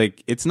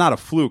like, it's not a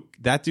fluke.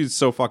 That dude's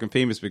so fucking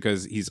famous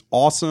because he's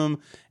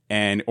awesome,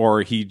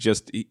 or he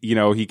just,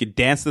 he could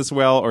dance this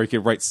well, or he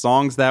could write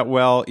songs that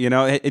well. Do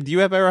you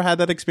have ever had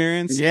that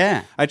experience?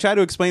 Yeah. I try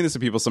to explain this to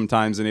people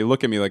sometimes and they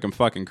look at me like I'm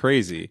fucking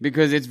crazy.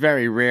 Because it's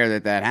very rare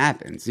that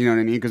happens. You know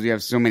what I mean? Because we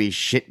have so many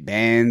shit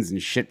bands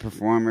and shit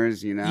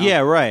performers,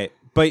 Yeah, right.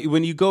 But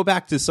when you go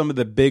back to some of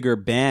the bigger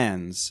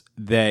bands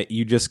that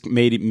you just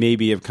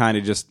maybe have kind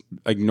of just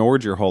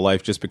ignored your whole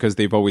life just because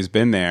they've always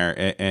been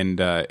there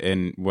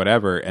and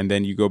whatever, and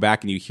then you go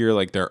back and you hear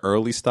like their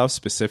early stuff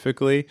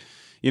specifically,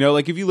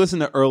 like if you listen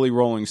to early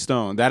Rolling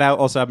Stone, that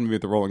also happened to me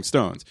with the Rolling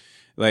Stones.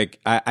 Like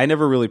I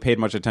never really paid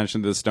much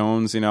attention to the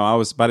Stones.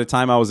 By the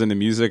time I was into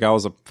music, I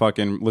was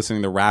fucking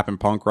listening to rap and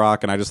punk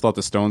rock, and I just thought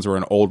the Stones were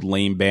an old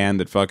lame band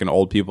that fucking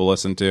old people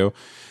listen to.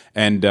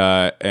 And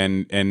thought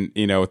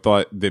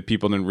that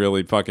people didn't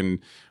really fucking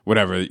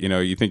whatever,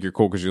 you think you're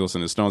cool because you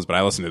listen to Stones, but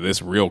I listen to this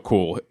real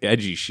cool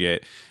edgy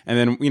shit. And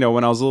then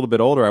when I was a little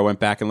bit older, I went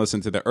back and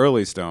listened to the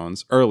early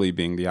Stones, early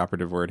being the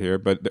operative word here,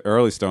 but the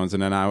early Stones,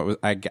 and then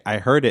I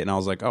heard it and I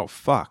was like, oh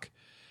fuck,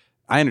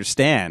 I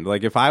understand.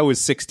 Like if I was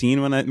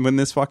 16 when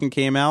this fucking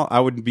came out,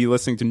 I would be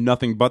listening to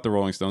nothing but the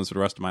Rolling Stones for the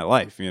rest of my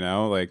life.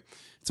 Like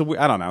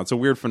I don't know, it's a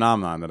weird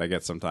phenomenon that I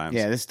get sometimes.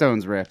 Yeah, the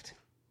Stones ripped.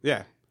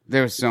 Yeah.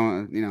 There was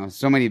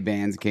so many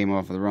bands came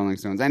off of the Rolling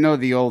Stones. I know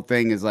the old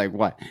thing is like,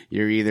 what?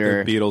 You're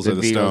either the Beatles or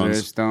the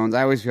Stones.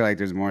 I always feel like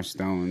there's more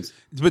Stones.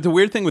 But the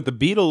weird thing with the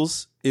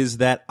Beatles is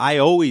that I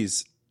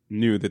always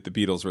knew that the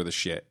Beatles were the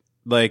shit.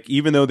 Like,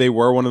 even though they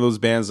were one of those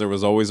bands that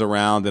was always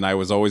around and I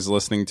was always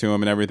listening to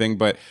them and everything,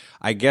 but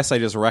I guess I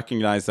just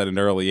recognized at an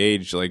early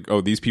age, like,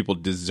 oh, these people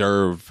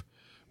deserve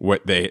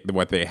what they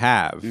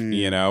have,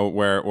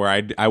 where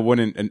I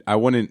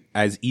wouldn't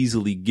as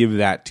easily give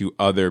that to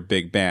other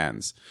big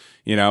bands.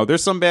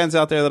 There's some bands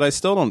out there that I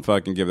still don't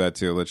fucking give that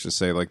to. Let's just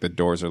say like the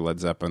Doors or Led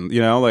Zeppelin.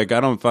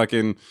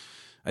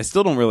 I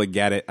still don't really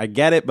get it. I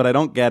get it, but I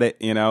don't get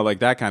it. Like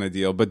that kind of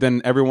deal. But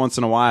then every once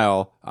in a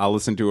while, I'll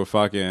listen to a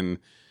fucking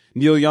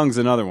Neil Young's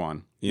another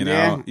one.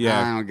 Yeah.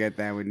 I don't get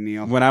that with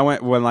Neil. When I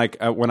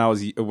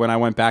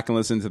went back and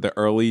listened to the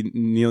early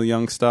Neil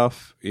Young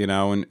stuff, and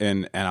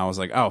I was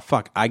like, oh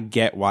fuck, I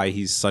get why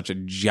he's such a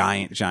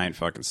giant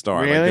fucking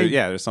star. Really? Like,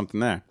 there's something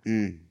there.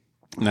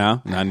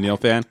 No, not a Neil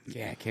fan.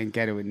 Yeah, I can't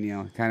get it with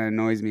Neil. Kind of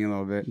annoys me a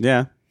little bit.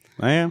 Yeah,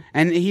 I am.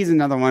 And he's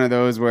another one of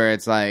those where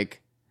it's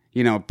like,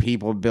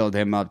 people build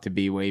him up to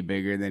be way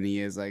bigger than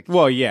he is. Like,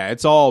 well, yeah,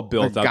 it's all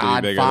built the up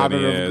to be bigger than Godfather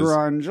he is. of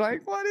grunge.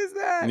 Like, what is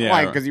that? Yeah,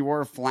 why? Because he wore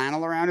a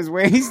flannel around his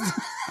waist?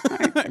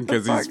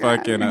 Because he's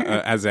fucking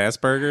has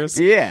Asperger's.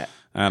 Yeah.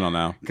 I don't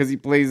know. Because he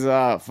plays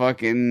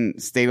fucking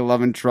State of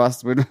Love and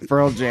Trust with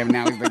Pearl Jam.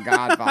 Now he's the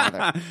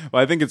Godfather.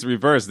 Well, I think it's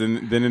reversed.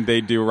 Didn't they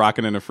do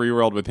Rockin' in a Free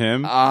World with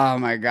him? Oh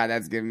my God,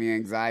 that's giving me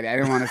anxiety. I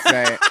didn't want to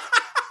say it.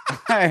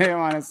 I didn't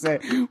want to say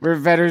it. Where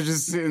Vedder's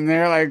just sitting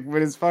there like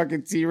with his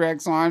fucking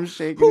T-Rex arms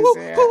shaking his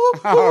hair.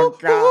 Oh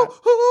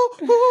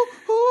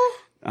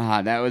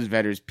God. That was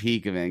Vedder's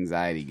peak of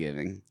anxiety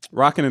giving.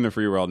 Rockin' in the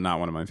Free World, not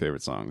one of my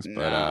favorite songs,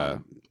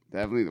 but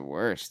definitely the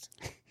worst.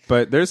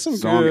 But there's some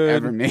song good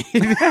ever made.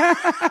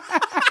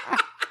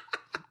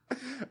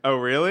 Oh,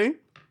 really?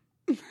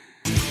 Oh,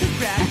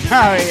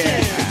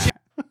 yeah.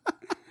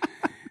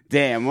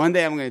 Damn, one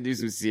day I'm going to do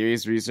some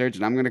serious research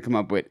and I'm going to come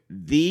up with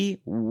the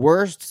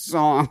worst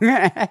song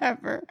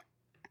ever.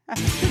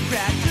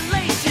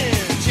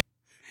 Congratulations.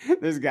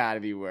 There's got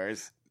to be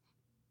worse.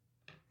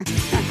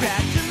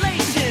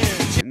 Congratulations.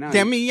 no.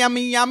 Yummy,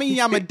 yummy, yummy,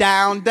 yummy,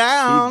 down,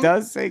 down. He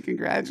does say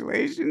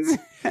congratulations.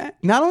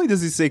 Not only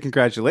does he say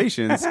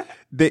congratulations,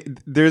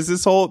 there's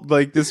this whole,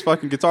 like, this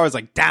fucking guitar is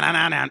like,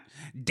 da-na-na-na,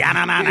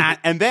 da-na-na-na.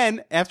 And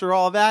then, after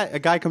all that, a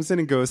guy comes in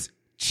and goes,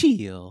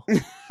 chill.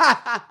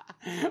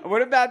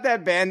 What about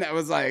that band that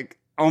was like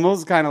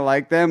almost kind of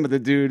like them, but the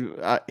dude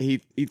he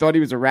thought he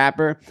was a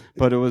rapper,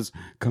 but it was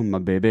 "Come my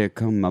baby,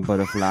 come my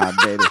butterfly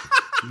baby."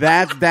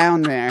 That's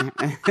down there.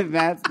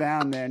 That's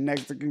down there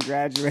next to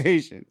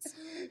congratulations.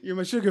 You're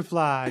my sugar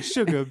fly,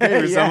 sugar baby,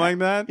 or Yeah. something like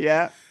that.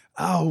 Yeah,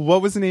 Oh,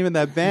 what was the name of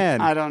that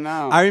band? I don't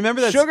know. I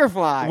remember that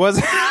Sugarfly.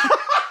 Was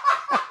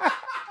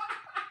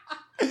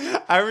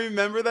I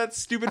remember that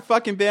stupid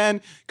fucking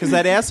band because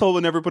that asshole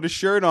would never put a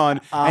shirt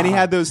on, and he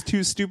had those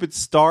two stupid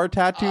star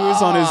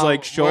tattoos on his like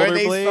Were shoulder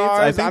they blades.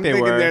 stars? I think I'm they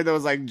thinking were. they're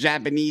those like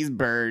Japanese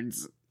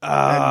birds. Oh.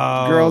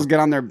 That girls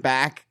get on their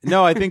back.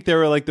 No, I think they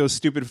were like those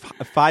stupid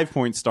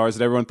 5-point stars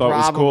that everyone thought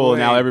was cool. Probably.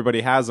 Now everybody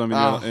has them, and,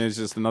 Oh. and it's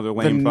just another The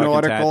lame fucking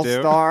nautical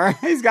tattoo. star.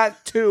 He's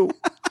got two.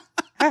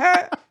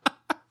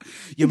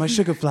 You're my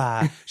sugar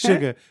fly,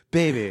 sugar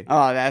baby.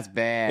 Oh, that's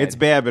bad. It's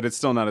bad, but it's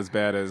still not as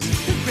bad as.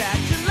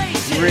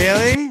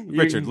 Really,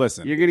 Richard,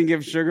 listen. You're gonna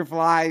give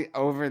Sugarfly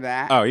over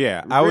that? Oh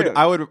yeah,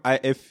 Really?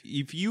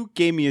 If you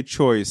gave me a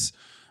choice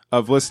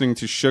of listening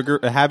to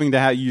having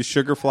to use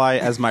Sugarfly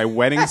as my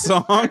wedding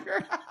song,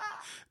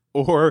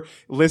 or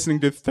listening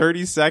to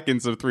 30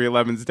 seconds of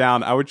 311's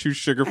Down, I would choose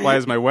Sugarfly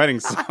as my wedding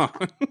song.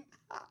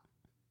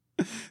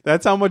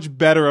 That's how much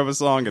better of a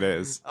song it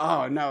is,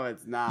 Oh no,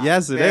 it's not.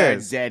 Yes, it They're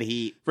is. Dead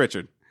heat.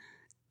 Richard.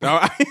 No,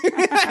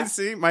 I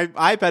see. My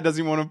iPad doesn't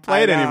even want to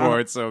play it I know. anymore.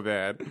 It's so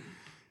bad.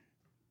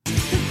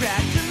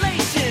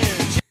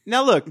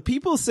 Now, look,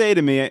 people say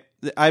to me,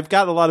 I've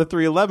got a lot of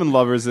 311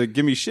 lovers that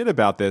give me shit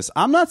about this.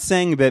 I'm not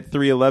saying that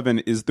 311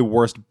 is the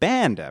worst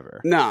band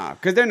ever. No,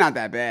 because they're not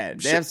that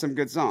bad. They have some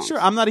good songs. Sure,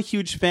 I'm not a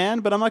huge fan,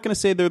 but I'm not going to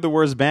say they're the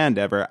worst band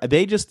ever.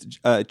 They just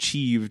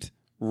achieved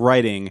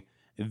writing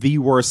the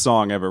worst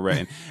song ever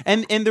written.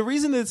 and the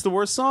reason that it's the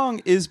worst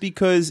song is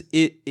because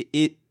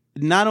it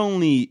not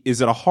only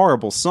is it a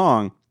horrible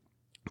song,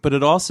 but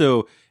it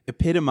also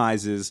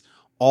epitomizes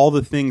all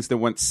the things that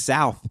went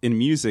south in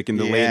music in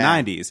the late Yeah.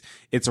 90s.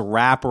 It's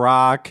rap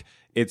rock.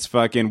 It's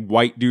fucking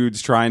white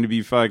dudes trying to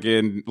be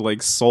fucking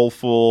like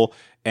soulful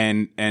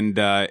and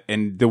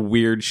the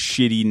weird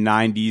shitty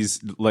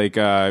 90s like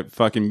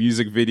fucking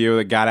music video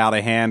that got out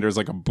of hand. There's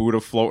like a Buddha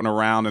floating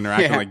around and they're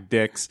acting Yeah. like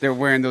dicks. They're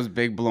wearing those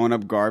big blown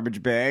up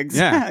garbage bags.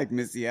 Yeah. like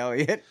Missy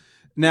Elliott.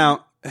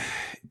 Now,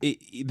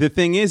 the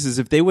thing is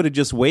if they would have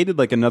just waited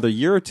like another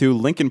year or two,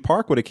 Linkin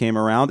Park would have came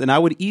around, and I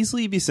would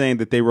easily be saying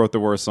that they wrote the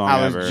worst song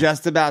I ever. was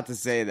just about to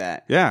say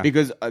that. Yeah.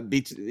 Because,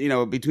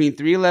 between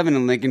 311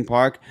 and Linkin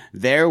Park,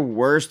 their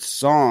worst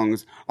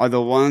songs are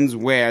the ones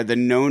where the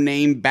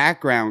no-name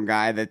background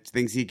guy that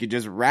thinks he could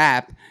just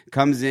rap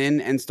comes in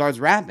and starts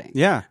rapping.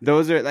 Yeah.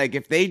 Those are, like,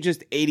 if they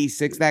just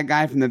 86 that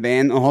guy from the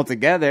band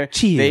altogether,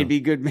 Chill. they'd be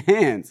good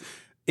bands.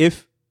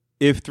 If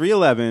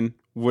 311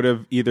 would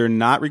have either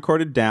not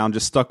recorded Down,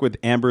 just stuck with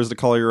Amber's The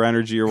Color of Your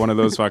Energy or one of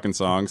those fucking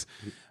songs,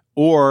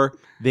 or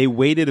they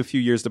waited a few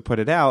years to put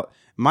it out,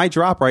 my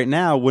drop right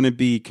now wouldn't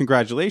be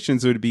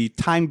Congratulations. It would be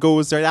Time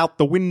Goes Right Out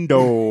the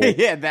Window.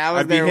 Yeah, that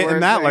was I'd be their hitting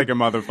worst that thing. like a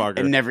motherfucker.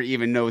 It never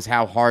even knows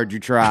how hard you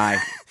try.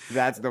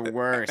 That's the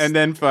worst. And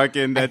then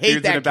fucking that hate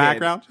dude's that in the kid.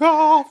 background.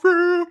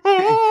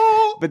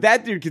 But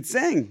that dude could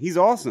sing. He's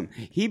awesome.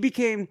 He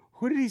became,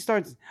 who did he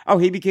start? Oh,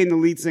 he became the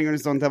lead singer of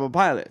Stone Temple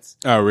Pilots.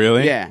 Oh,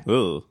 really? Yeah.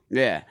 Ugh.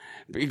 Yeah.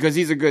 Because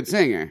he's a good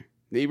singer.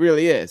 He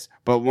really is.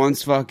 But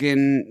once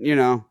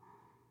fucking,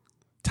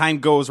 Time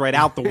goes right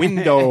out the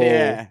window.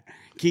 yeah.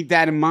 Keep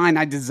that in mind.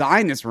 I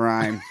designed this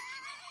rhyme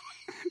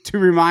to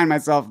remind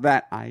myself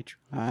that I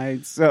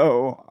tried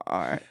so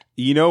hard.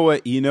 You know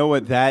what?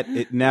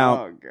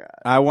 Now, Oh,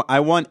 God. I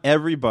want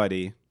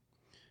everybody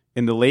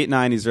in the late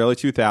 90s, early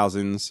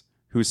 2000s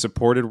who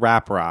supported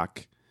rap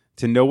rock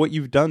to know what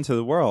you've done to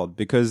the world,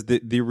 because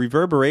the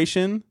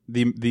reverberation,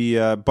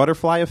 the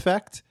butterfly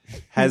effect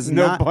has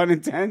No not pun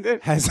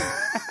intended.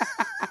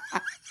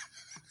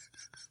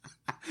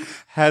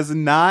 has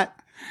not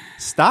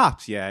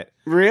stopped yet.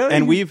 Really?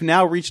 And we've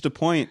now reached a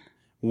point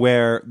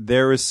where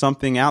there is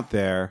something out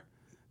there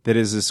that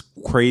is this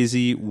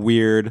crazy,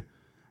 weird,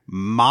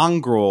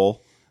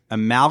 mongrel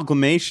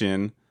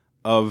amalgamation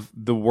of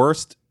the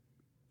worst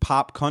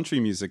pop country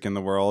music in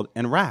the world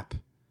and rap.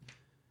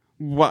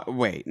 What?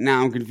 Wait,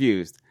 now I'm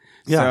confused.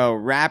 Yeah. So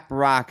rap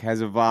rock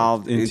has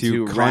evolved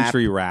Into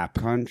country rap.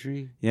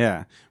 Country?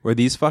 Yeah, where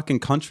these fucking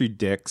country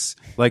dicks,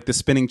 like the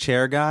spinning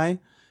chair guy,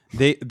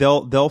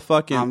 they'll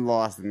fucking I'm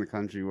lost in the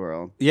country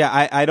world.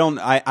 yeah.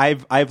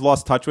 I've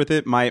lost touch with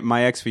it.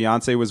 My ex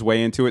fiance was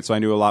way into it, so I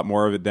knew a lot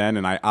more of it then.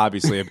 And I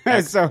obviously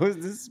So who's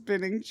the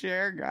spinning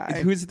chair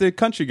guy? who's the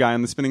country guy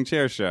on the spinning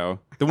chair show,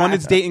 the one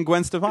that's dating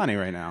Gwen Stefani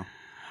right now.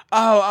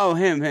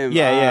 Him.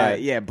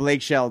 Yeah.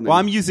 Blake Shelton. Well,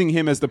 I'm using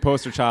him as the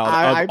poster child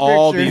I of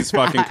all pictured- these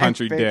fucking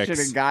country I pictured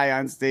dicks. a guy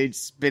on stage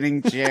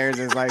spinning chairs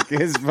as like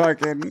his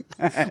fucking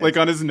Like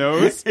on his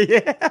nose?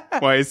 yeah.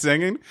 While he's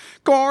singing?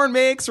 Corn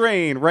makes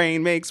rain,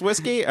 rain makes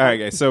whiskey. All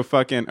right, okay, so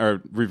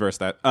or reverse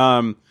that.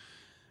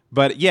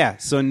 But yeah,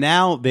 so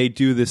now they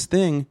do this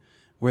thing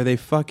where they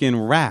fucking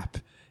rap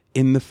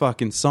in the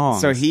fucking song.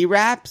 So he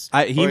raps.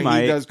 He Or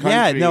might. does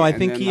Yeah, country no, I and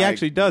think then, he like-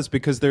 actually does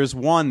because there's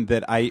one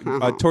that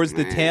towards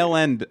the man. tail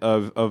end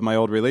of my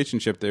old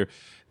relationship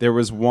there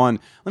was one.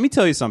 Let me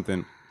tell you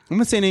something. I'm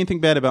not saying anything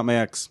bad about my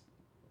ex.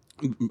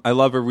 I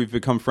love her. We've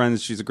become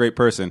friends. She's a great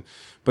person.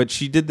 But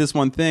she did this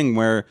one thing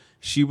where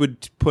she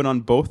would put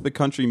on both the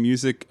country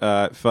music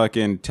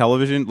fucking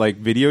television, like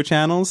video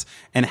channels,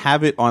 and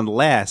have it on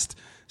last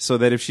so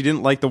that if she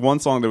didn't like the one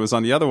song that was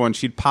on the other one,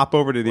 she'd pop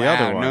over to the Wow,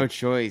 other one. no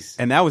choice.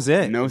 And that was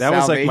it. No that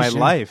was like my salvation.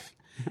 life.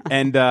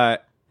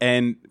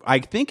 And I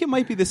think it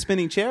might be the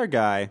spinning chair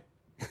guy,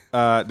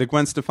 the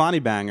Gwen Stefani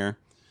banger,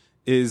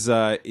 is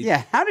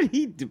Yeah, how did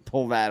he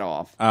pull that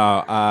off?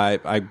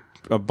 I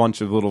a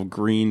bunch of little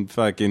green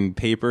fucking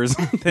papers.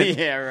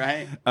 Yeah,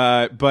 right.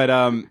 But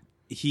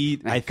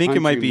I think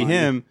it might be country money.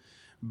 him.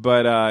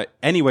 But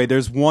anyway,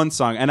 there's one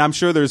song, and I'm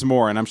sure there's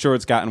more, and I'm sure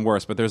it's gotten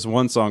worse. But there's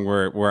one song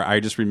where I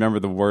just remember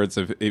the words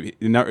of it.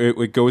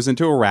 It goes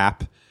into a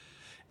rap,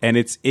 and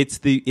it's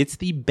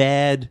the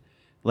bad,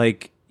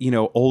 like, you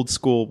know, old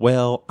school.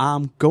 Well,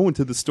 I'm going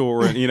to the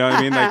store, and you know what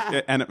I mean,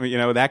 like, and you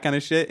know, that kind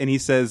of shit. And he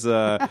says,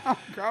 Going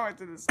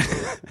to the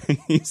store.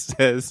 he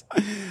says,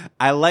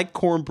 I like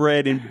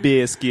cornbread and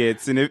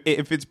biscuits, and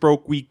if it's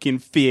broke, we can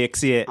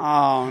fix it.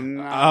 Oh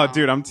no. Oh,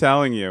 dude, I'm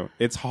telling you,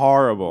 it's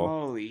horrible.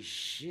 Holy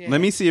shit. Let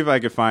me see if I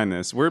can find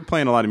this. We're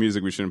playing a lot of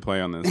music we shouldn't play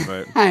on this,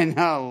 but I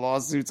know,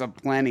 lawsuits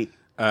aplenty.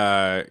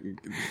 go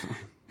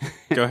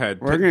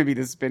ahead. We're gonna be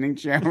the spinning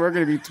chair. We're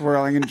gonna be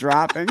twirling and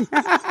dropping.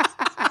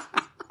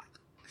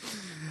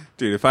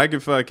 Dude, if I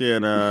could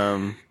fucking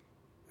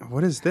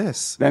what is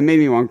this? That made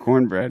me want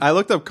cornbread. I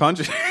looked up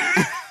country.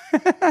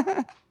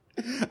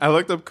 I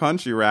looked up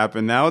country rap,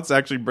 and now it's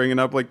actually bringing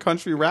up like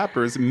country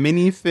rappers: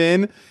 Minnie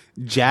Finn,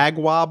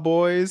 Jaguar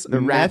Boys,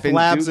 Meth Rapping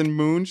Labs, Duke. and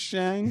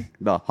Moonshine.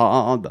 the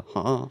ha.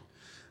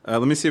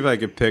 Let me see if I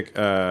could pick.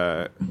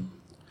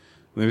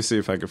 Let me see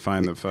if I could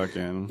find the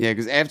fucking. Yeah,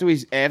 because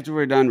after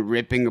we're done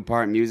ripping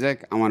apart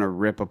music, I want to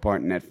rip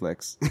apart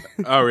Netflix.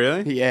 Oh,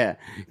 really? Yeah,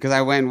 because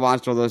I went and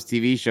watched all those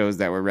TV shows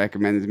that were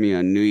recommended to me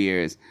on New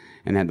Year's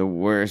and had the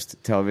worst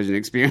television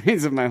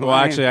experience of my life. Well,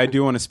 actually, I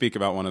do want to speak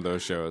about one of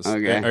those shows.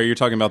 Okay. Are you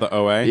talking about the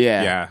OA?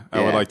 Yeah. Yeah, I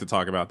would Yeah. like to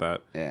talk about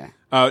that. Yeah.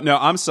 No,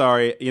 I'm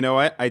sorry. You know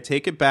what? I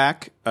take it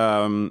back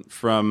from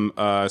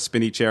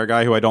Spinny Chair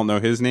guy, who I don't know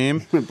his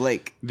name.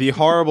 Blake. The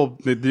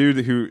dude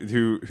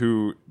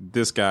who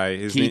this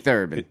guy. Keith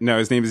Urban. No,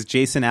 his name is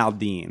Jason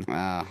Aldean.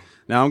 Wow.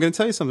 Now, I'm going to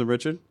tell you something,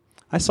 Richard.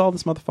 I saw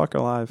this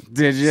motherfucker live.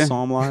 Did you?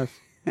 Saw him live.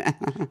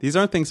 These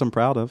aren't things I'm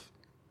proud of.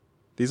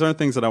 These aren't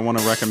things that I want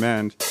to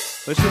recommend.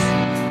 Let's just...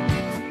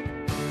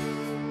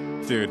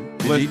 Dude,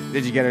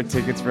 Did you get her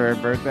tickets for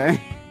her birthday?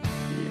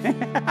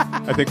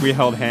 I think we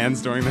held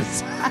hands during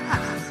this.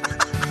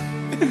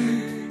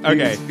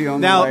 Okay, just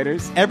feeling the now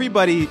lighters?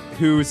 everybody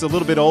who's a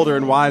little bit older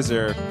and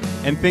wiser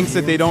and thinks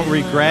that they don't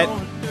regret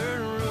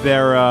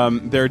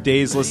their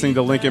days listening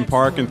to Linkin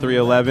Park and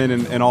 311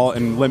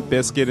 and Limp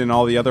Bizkit and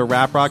all the other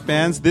rap rock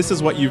bands, this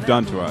is what you've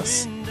done to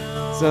us.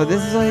 So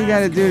this is all you got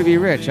to do to be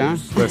rich, huh?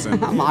 Listen.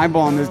 I'm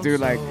eyeballing this dude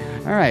like,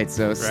 all right,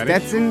 so Ready?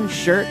 Stetson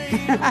shirt.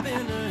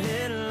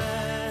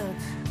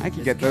 I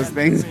could get those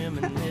things.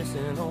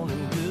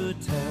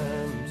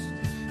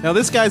 Now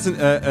this guy's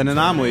an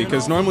anomaly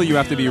because normally you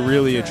have to be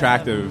really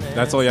attractive.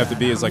 That's all you have to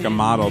be is like a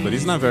model, but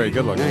he's not very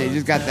good looking. No, you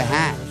just got the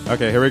hat.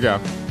 Okay, here we go.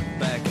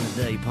 Back in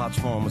the day, Potts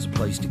Farm was a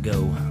place to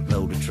go.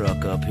 Load the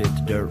truck up, hit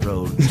the dirt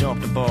road.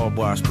 Jump the barbed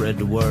wire, spread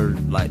the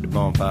word. Light the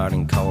bonfire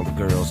and call the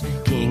girls.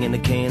 King and the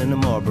can and the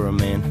Marlboro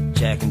man.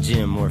 Jack and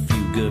Jim were a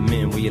few good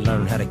men where you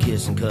learn how to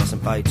kiss and cuss and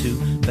fight too.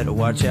 Better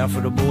watch out for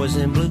the boys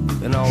in blue.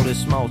 And all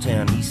this small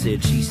town, he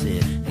said, she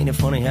said. Ain't it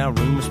funny how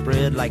rumors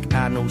spread like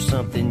I know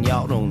something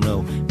y'all don't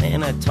know?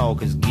 Man, that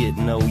talk is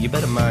getting old. You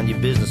better mind your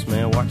business,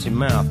 man. Watch your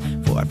mouth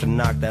before I have to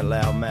knock that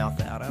loud mouth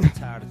out. I'm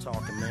tired of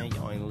talking, man.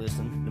 Y'all ain't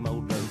listening. Them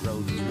old dirt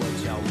roads is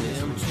what y'all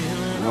miss.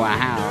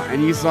 Wow.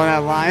 And you saw that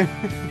live?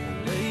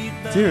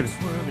 Dude,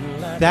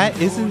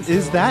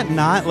 is that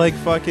not like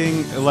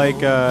fucking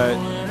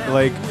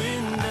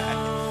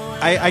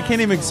I can't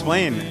even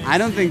explain. I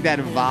don't think that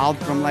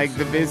evolved from like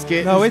the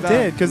biscuit. No, and it stuff.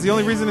 did because the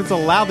only reason it's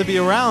allowed to be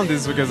around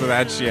is because of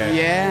that shit.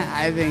 Yeah,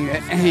 I think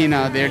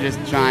that, they're just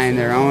trying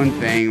their own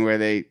thing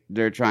where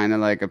they're trying to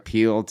like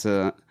appeal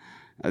to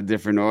a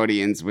different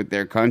audience with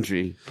their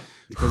country.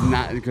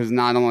 Because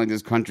not only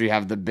does country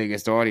have the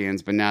biggest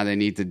audience, but now they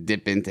need to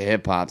dip into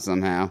hip hop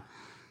somehow.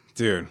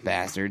 Dude,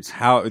 Bastards.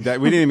 how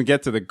that we didn't even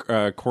get to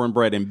the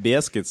cornbread and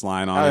biscuits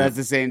line on Oh, it. that's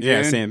the same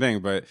Yeah, dude? same thing.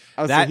 But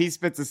Oh, that, so he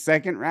spits a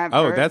second rap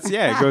oh, verse? that's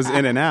it goes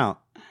in and out.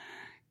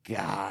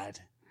 God.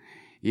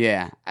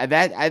 Yeah,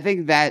 I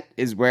think that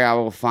is where I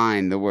will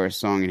find the worst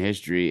song in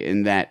history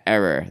in that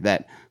era,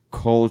 that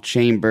cold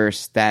chamber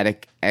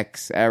static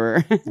X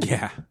error.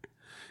 Yeah.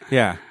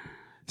 Yeah.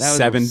 That was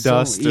Seven so,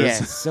 Dust. Yeah,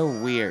 so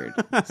weird.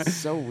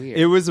 So weird.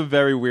 It was a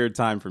very weird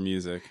time for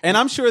music, and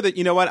I'm sure that,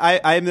 you know what,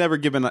 I've never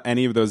given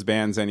any of those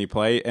bands any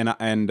play, and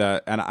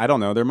I don't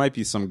know, there might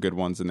be some good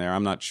ones in there.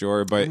 I'm not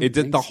sure, but it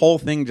did, the whole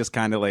thing just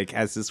kind of like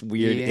has this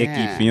weird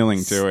icky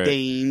feeling to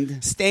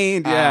it.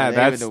 Stained. Yeah, they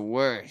that's were the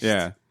worst.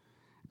 Yeah.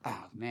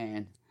 Oh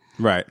man.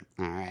 Right.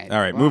 All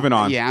right. Well, moving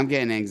on. Yeah, I'm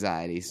getting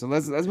anxiety. So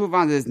let's move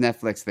on to this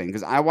Netflix thing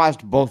because I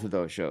watched both of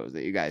those shows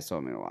that you guys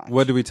told me to watch.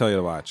 What did we tell you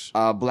to watch?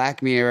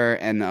 Black Mirror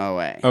and the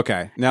OA.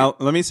 Okay. Now,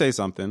 let me say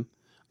something.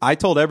 I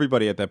told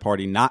everybody at that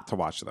party not to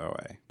watch the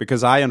OA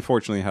because I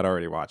unfortunately had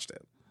already watched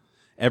it.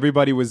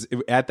 Everybody was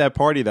at that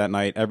party that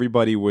night.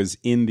 Everybody was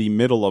in the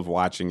middle of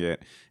watching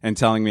it and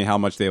telling me how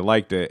much they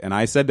liked it. And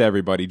I said to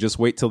everybody, just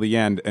wait till the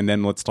end and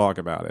then let's talk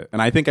about it.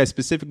 And I think I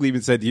specifically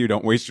even said to you,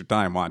 don't waste your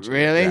time watching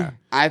Really? it. Yeah.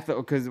 I thought,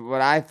 because what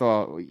I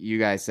thought you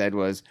guys said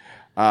was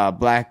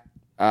Black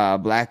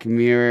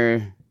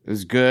Mirror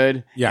was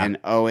good, Yeah. and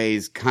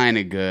OA's kind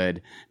of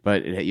good,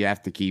 but you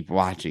have to keep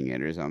watching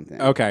it or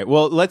something. Okay.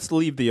 Well, let's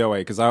leave the OA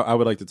because I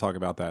would like to talk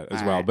about that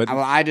as All well. right. But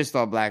I just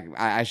thought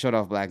I shut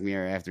off Black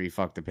Mirror after he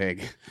fucked the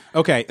pig.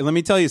 okay, let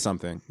me tell you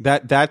something.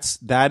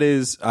 That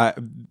is,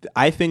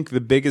 I think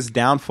the biggest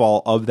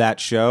downfall of that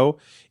show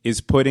is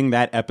putting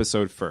that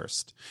episode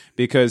first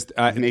because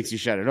It makes you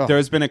shut it off.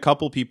 there's been a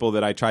couple people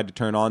that I tried to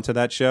turn on to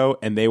that show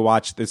and they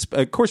watched this.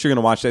 Of course, you're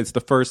going to watch that. It's the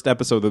first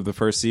episode of the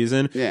first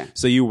season. Yeah.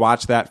 So you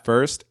watch that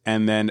first,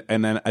 and then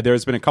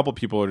there's been a couple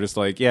people who are just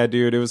like, yeah,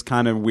 dude, it was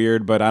kind of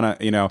weird, but I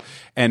don't, you know.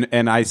 And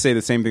I say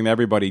the same thing to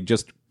everybody: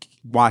 just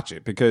watch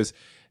it because.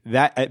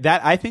 That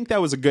I think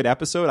that was a good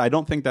episode. I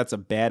don't think that's a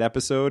bad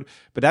episode,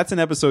 but that's an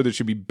episode that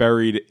should be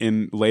buried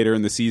in later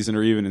in the season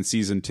or even in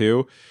season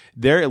 2.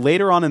 There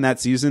later on in that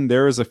season,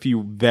 there is a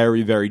few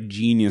very, very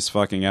genius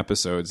fucking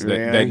episodes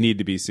that need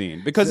to be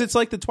seen because it's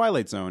like the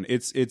Twilight Zone.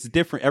 It's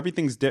different.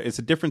 Everything's it's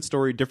a different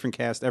story, different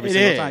cast every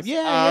single time.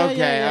 Yeah.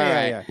 Okay. All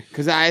right. Yeah.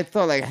 Because I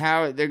thought like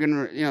how they're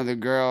gonna, the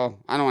girl.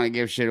 I don't want to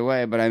give shit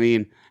away, but I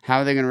mean,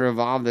 how are they gonna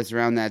revolve this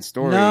around that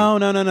story? No.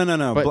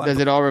 But does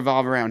it all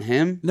revolve around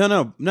him?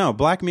 No.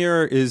 Black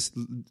Mirror is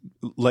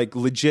like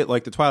legit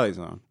like the Twilight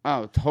Zone.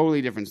 Oh,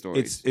 totally different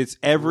stories. It's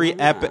every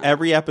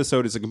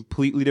episode is a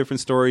completely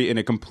different story in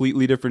a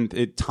completely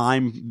different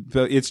time.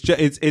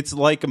 It's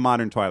like a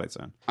modern Twilight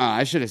Zone. Oh,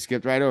 I should have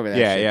skipped right over that.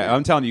 Yeah, shit yeah. then.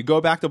 I'm telling you, go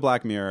back to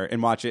Black Mirror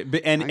and watch it.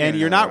 And get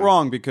you're it not right.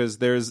 wrong because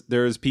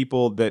there's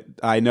people that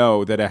I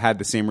know that had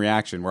the same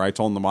reaction where I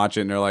told them to watch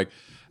it and they're like,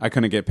 I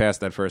couldn't get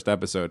past that first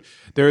episode.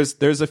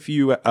 There's a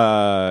few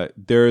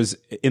there's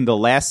in the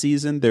last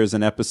season there's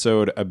an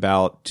episode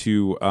about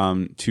two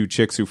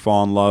chicks who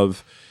fall in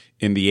love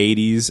in the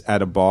 80s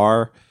at a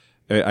bar.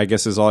 I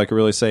guess is all I can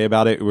really say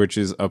about it, which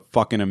is a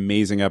fucking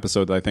amazing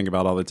episode that I think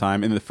about all the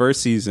time. In the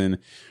first season,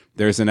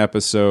 there's an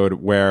episode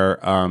where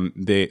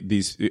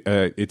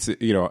it's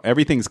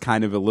everything's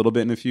kind of a little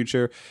bit in the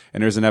future,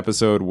 and there's an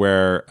episode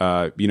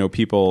where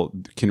people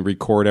can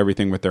record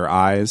everything with their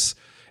eyes.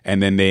 And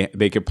then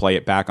they could play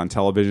it back on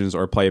televisions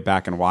or play it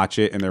back and watch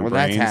it in their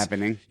brains. That's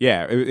happening.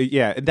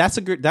 Yeah. That's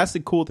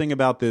the cool thing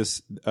about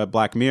this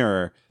Black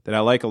Mirror that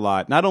I like a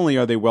lot. Not only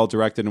are they well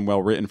directed and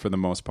well written for the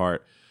most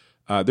part,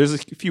 there's a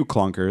few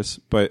clunkers,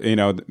 but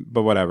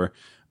whatever.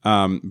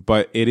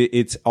 But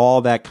it's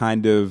all that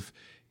kind of.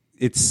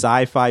 It's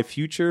sci-fi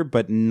future,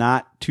 but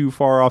not too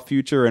far off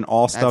future, and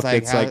all stuff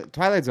that's like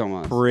Twilight Zone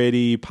was.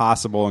 pretty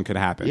possible and could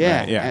happen.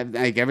 Yeah, right? Yeah. and,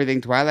 like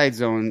everything Twilight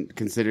Zone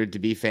considered to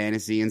be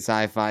fantasy and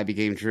sci-fi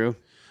became true.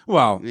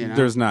 Well, know?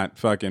 there's not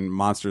fucking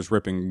monsters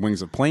ripping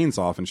wings of planes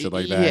off and shit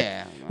like that.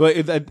 Yeah.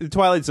 But the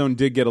Twilight Zone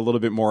did get a little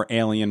bit more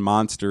alien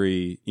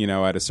monstery,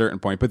 at a certain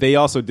point. But they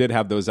also did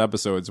have those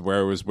episodes where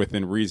it was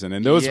within reason,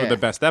 and those were the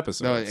best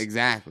episodes. No,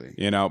 exactly.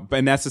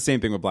 And that's the same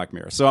thing with Black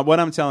Mirror. So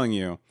what I'm telling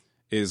you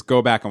is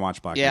go back and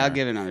watch Black Mirror. Yeah, I'll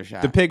give it another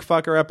shot. The pig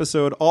fucker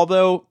episode,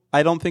 although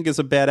I don't think it's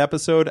a bad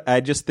episode,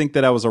 I just think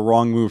that was a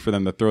wrong move for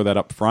them to throw that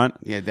up front.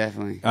 Yeah,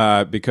 definitely.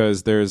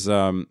 Because there's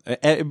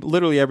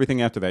literally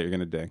everything after that you're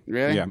going to dig.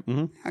 Really? Yeah.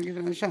 Mm-hmm. I'll give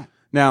it another shot.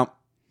 Now,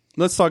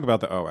 let's talk about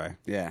the OA.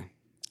 Yeah.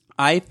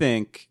 I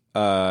think,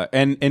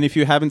 and if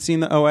you haven't seen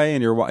the OA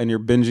and you're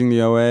binging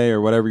the OA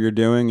or whatever you're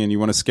doing, and you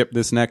want to skip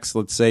this next,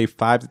 let's say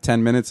 5 to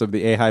 10 minutes of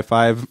the A High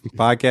Five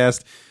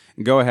podcast,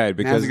 go ahead Now's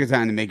because a good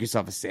time to make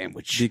yourself a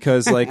sandwich.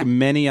 because like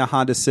many a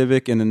Honda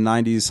Civic in the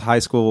 90s high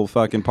school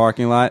fucking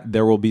parking lot,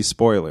 there will be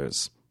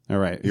spoilers. All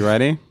right, you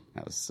ready?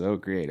 That was so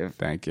creative.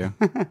 Thank you.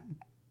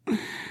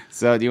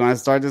 So, do you want to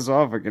start this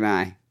off, or can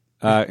I?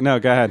 No,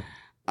 go ahead.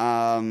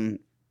 I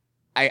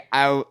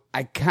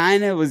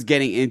kind of was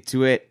getting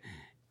into it,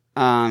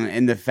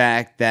 in the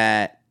fact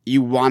that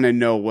you want to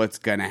know what's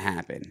gonna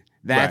happen.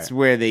 That's Right.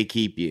 where they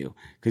keep you,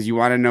 because you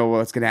want to know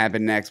what's gonna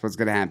happen next.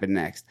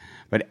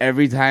 But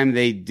every time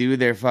they do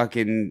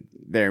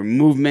their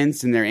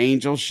movements and their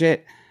angel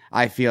shit,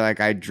 I feel like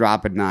I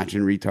drop a notch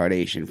in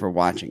retardation for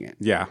watching it.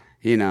 Yeah.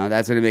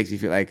 That's what it makes me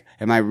feel like.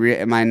 Am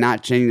I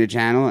not changing the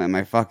channel? Am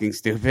I fucking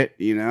stupid?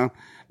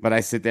 but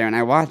I sit there and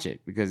I watch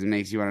it because it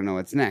makes you want to know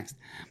what's next.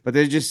 But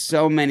there's just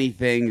so many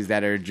things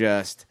that are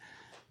just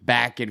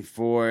back and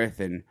forth,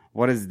 and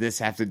what does this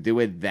have to do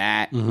with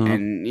that?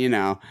 And, you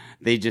know,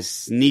 they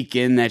just sneak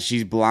in that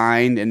she's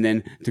blind, and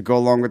then to go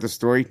along with the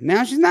story,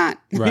 now she's not.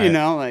 Right. You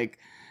know, like,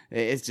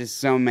 it's just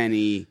so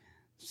many,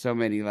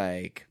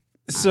 like,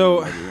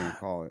 So I don't know what you're gonna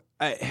call it.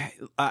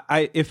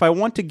 I if I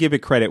want to give it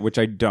credit, which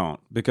I don't,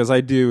 because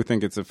I do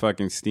think it's a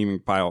fucking steaming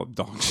pile of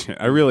dog shit.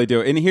 I really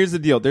do. And here's the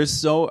deal: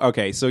 so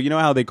you know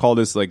how they call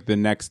this like the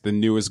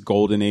newest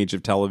golden age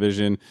of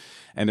television,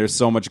 and there's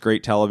so much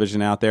great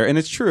television out there, and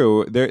it's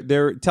true.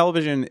 Their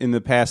television in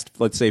the past,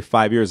 let's say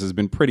 5 years, has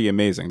been pretty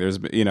amazing. There's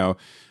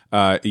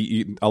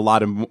a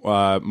lot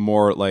of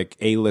more like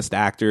A-list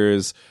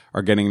actors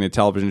are getting into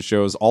television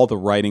shows. All the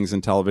writings in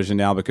television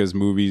now, because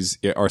movies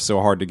are so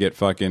hard to get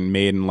fucking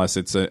made unless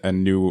it's a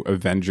new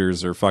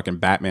Avengers or fucking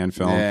Batman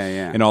film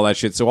and all that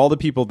shit. So all the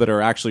people that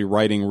are actually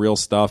writing real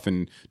stuff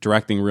and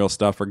directing real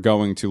stuff are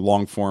going to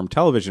long form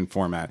television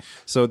format.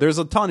 So there's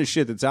a ton of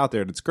shit that's out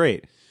there that's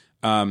great.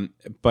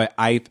 But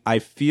I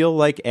feel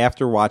like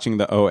after watching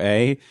the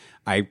OA,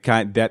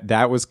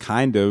 that was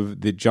kind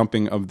of the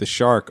jumping of the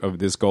shark of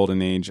this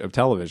golden age of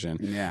television.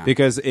 Yeah.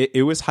 Because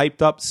it was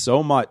hyped up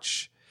so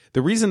much.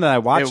 The reason that I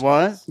watched It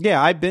was?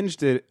 Yeah, I binge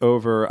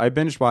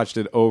watched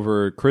it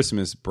over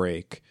Christmas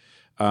break.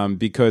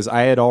 Because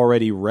I had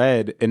already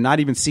read, and not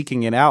even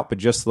seeking it out, but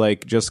just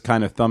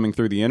kind of thumbing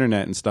through the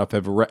internet and stuff,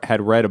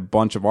 had read a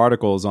bunch of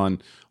articles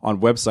on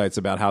websites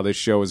about how this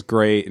show is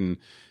great, and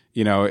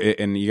you know,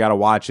 and you got to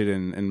watch it,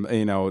 and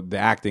you know, the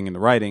acting and the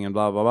writing and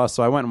blah blah blah.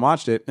 So I went and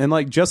watched it, and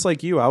like just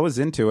like you, I was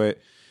into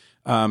it.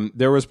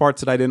 There was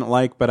parts that I didn't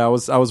like, but I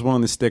was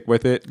willing to stick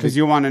with it Because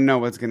you want to know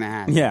what's going to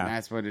happen. Yeah.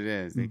 That's what it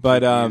is. They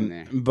But keep you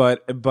in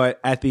there. but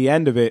at the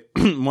end of it,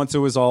 once it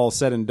was all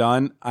said and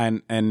done,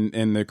 and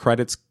the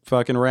credits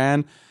fucking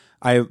ran,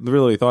 I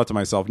really thought to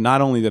myself,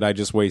 not only did I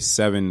just waste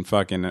 7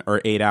 fucking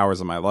or 8 hours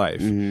of my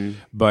life,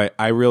 but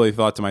I really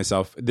thought to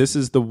myself, this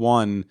is the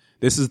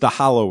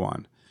hollow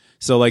one.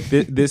 So like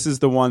this is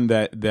the one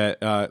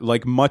that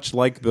like much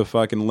like the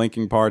fucking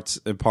Linkin Parks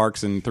and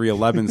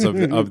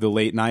 311s of the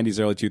late 90s,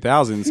 early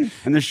 2000s.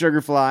 And the sugar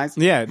flies.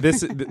 Yeah,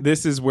 this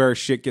is where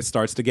shit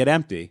starts to get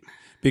empty,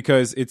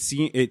 because it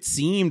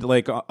seemed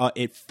like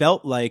it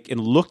felt like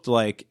and looked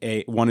like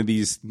one of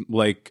these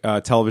like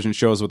television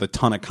shows with a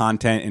ton of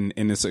content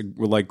and this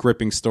like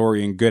gripping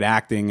story and good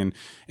acting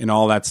and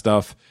all that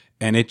stuff.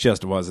 And it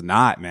just was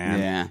not, man.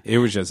 Yeah. It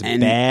was just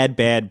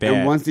bad.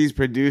 And once these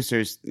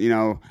producers, you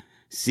know,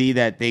 see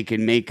that they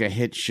can make a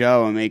hit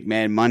show and make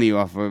mad money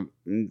off of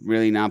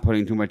really not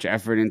putting too much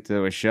effort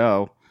into a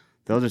show,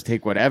 they'll just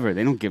take whatever.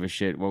 They don't give a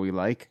shit what we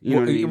like. You know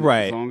what I mean?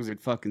 Right. As long as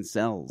it fucking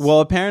sells. Well,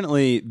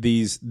 apparently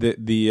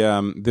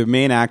the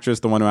main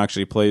actress, the one who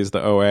actually plays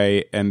the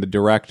OA, and the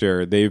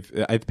director,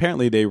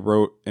 they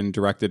wrote and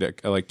directed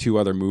like 2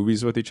 other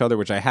movies with each other,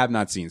 which I have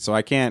not seen. So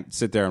I can't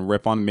sit there and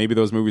rip on them. Maybe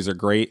those movies are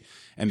great.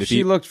 And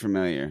she looked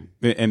familiar.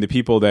 And the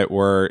people that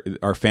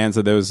are fans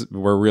of those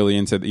were really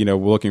into, you know,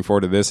 looking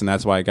forward to this, and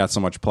that's why it got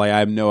so much play. I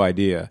have no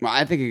idea. Well,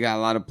 I think it got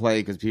a lot of play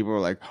because people were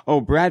like, "Oh,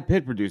 Brad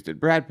Pitt produced it.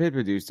 Brad Pitt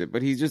produced it,"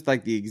 but he's just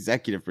like the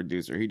executive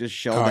producer. He just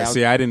shelled out.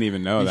 See, I didn't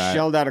even know he that.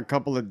 shelled out a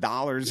couple of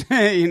dollars.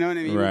 You know what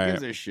I mean? Right. Who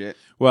gives a shit?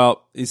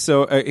 Well,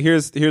 so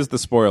here's the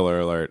spoiler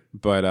alert.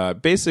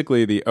 But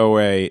basically, the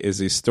OA is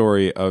a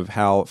story of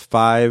how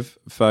 5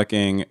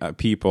 fucking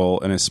people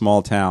in a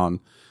small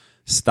town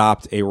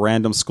stopped a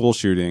random school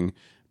shooting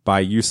by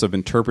use of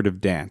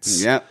interpretive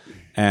dance. Yep.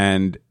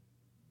 And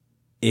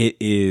it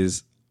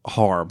is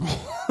horrible.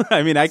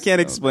 I mean, I can't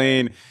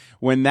explain.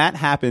 When that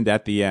happened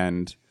at the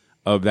end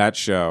of that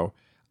show,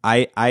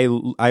 I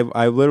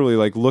literally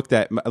like looked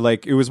at,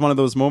 like, it was one of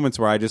those moments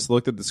where I just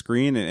looked at the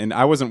screen and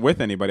I wasn't with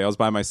anybody. I was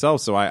by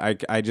myself. So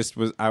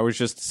I was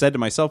just said to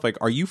myself, like,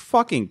 are you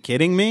fucking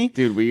kidding me?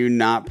 Dude, were you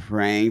not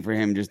praying for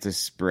him just to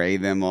spray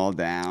them all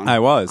down? I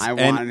was. I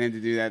wanted him to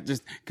do that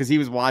just because he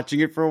was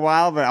watching it for a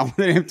while, but I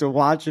wanted him to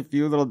watch a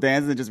few little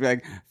dances and just be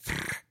like,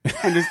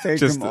 and just take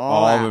Just them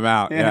all of them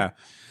out. Yeah.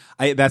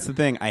 That's the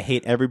thing. I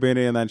hate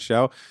everybody in that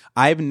show.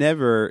 I've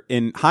never,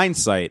 in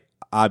hindsight,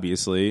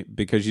 obviously,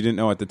 because you didn't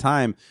know at the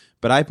time,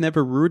 but I've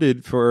never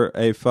rooted for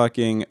a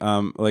fucking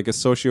like a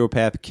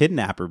sociopath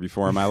kidnapper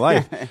before in my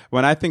life.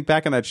 When I think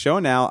back on that show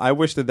now, I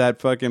wish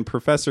that fucking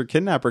professor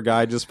kidnapper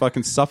guy just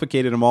fucking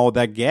suffocated them all with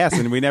that gas,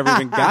 and we never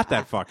even got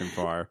that fucking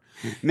far.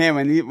 Man,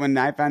 when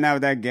I found out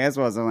what that gas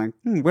was, I'm like,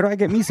 where do I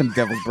get me some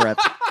devil's breath?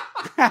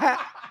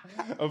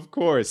 Of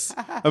course,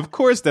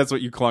 that's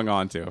what you clung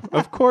on to.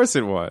 Of course,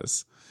 it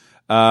was.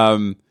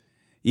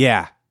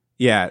 Yeah,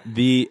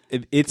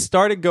 it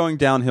started going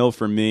downhill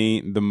for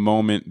me the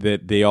moment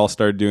that they all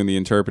started doing the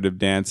interpretive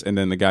dance, and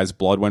then the guy's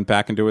blood went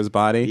back into his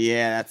body.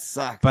 Yeah, that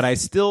sucked. But I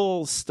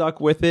still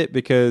stuck with it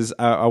because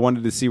I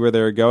wanted to see where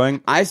they were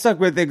going. I stuck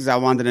with it because I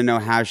wanted to know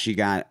how she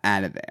got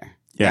out of there.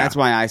 Yeah. That's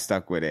why I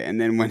stuck with it. And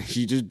then when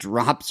she just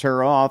drops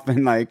her off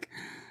and like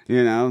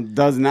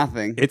does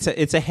nothing.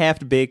 It's a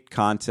half-baked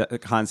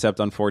concept,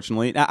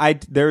 unfortunately.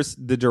 There's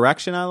the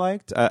direction I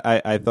liked.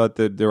 I thought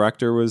the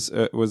director was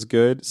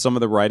good. Some of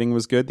the writing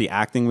was good. The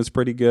acting was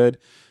pretty good.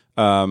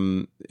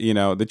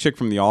 The chick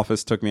from The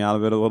Office took me out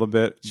of it a little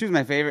bit. She was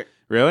my favorite.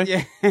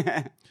 Really?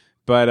 Yeah.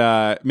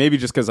 But maybe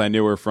just because I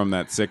knew her from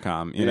that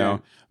sitcom, you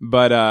know.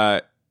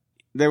 But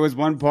there was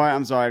one part.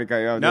 I'm sorry to cut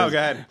you off. No, go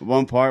ahead.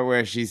 One part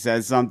where she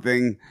says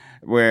something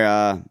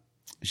where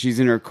she's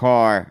in her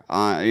car,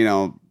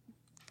 on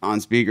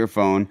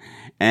speakerphone,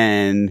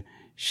 and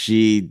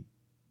she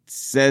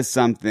says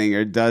something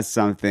or does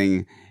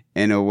something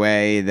in a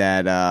way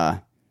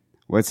that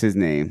what's his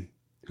name?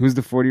 Who's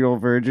the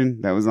 40-year-old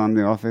virgin that was on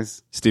The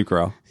Office? Steve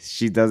Carell.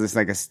 She does this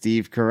like a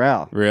Steve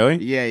Carell.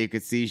 Really? Yeah, you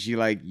could see she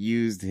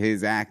used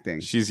his acting.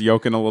 She's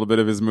yoking a little bit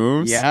of his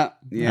moves. Yeah.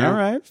 All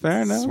right,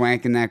 fair enough.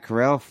 Swanking that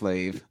Carell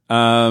flave.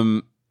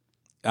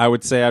 I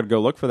would say I'd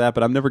go look for that,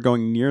 but I'm never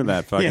going near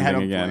that fucking Yeah, I thing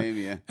don't again. blame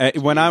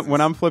you.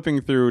 When I'm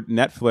flipping through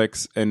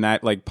Netflix and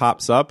that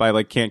pops up,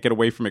 I can't get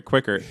away from it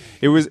quicker.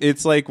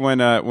 It's like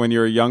when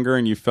you're younger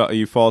and you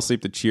fall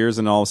asleep to Cheers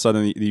and all of a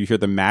sudden you hear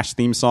the MASH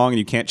theme song and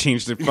you can't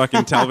change the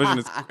fucking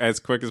television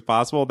as quick as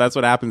possible. That's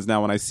what happens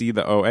now when I see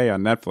the OA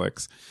on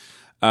Netflix.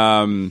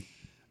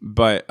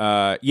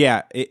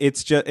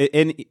 It's just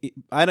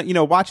I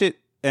don't watch it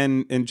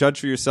and judge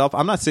for yourself.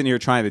 I'm not sitting here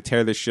trying to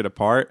tear this shit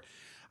apart.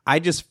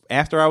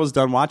 After I was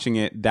done watching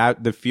it,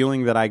 that the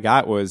feeling that I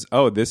got was,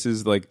 oh, this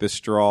is like the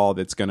straw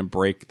that's going to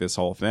break this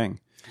whole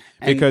thing.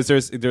 Because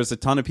there's a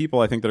ton of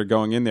people I think that are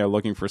going in there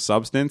looking for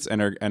substance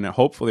and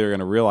hopefully are going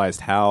to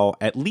realize how,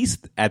 at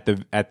least at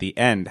the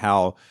end,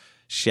 how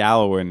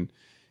shallow and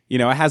it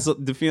has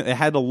it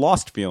had a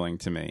Lost feeling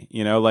to me.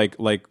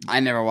 Like I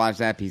never watched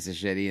that piece of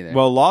shit either.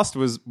 Well, Lost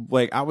was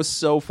I was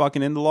so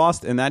fucking into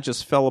Lost, and that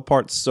just fell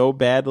apart so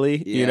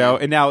badly.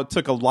 And now it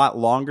took a lot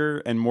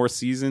longer and more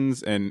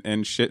seasons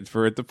and shit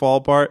for it to fall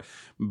apart.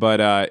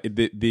 But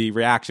the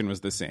reaction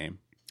was the same.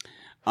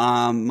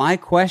 My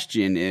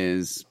question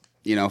is,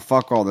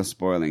 fuck all the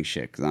spoiling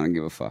shit because I don't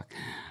give a fuck.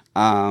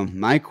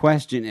 My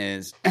question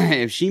is,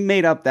 if she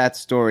made up that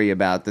story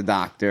about the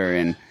doctor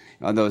and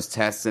those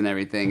tests and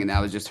everything, and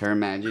that was just her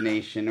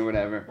imagination or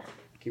whatever.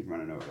 I keep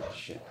running over that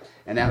shit.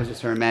 And that was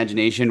just her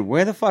imagination.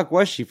 Where the fuck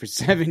was she for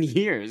 7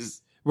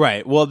 years?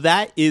 Right. Well,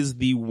 that is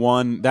the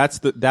one.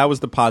 That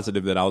was the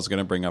positive that I was going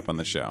to bring up on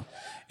the show,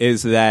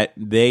 is that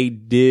they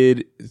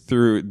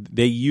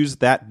use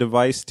that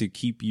device to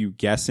keep you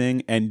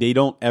guessing, and they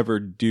don't ever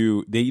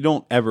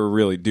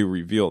really do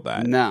reveal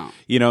that. No.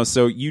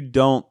 So you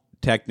don't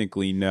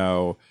technically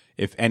know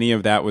if any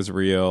of that was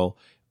real.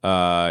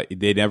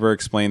 They never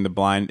explained the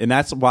blind, and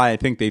that's why I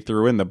think they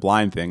threw in the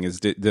blind thing, is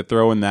to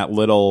throw in that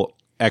little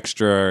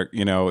extra,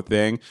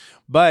 thing.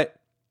 But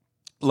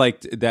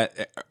like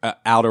that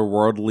outer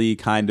worldly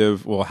kind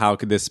of, well, how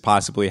could this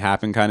possibly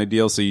happen kind of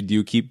deal? So you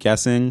do keep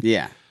guessing.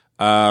 Yeah.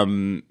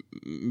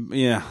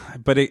 Yeah,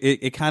 but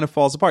it kind of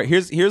falls apart.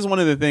 Here's one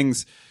of the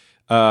things.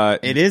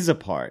 It is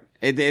apart.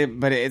 But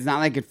it's not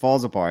like it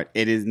falls apart.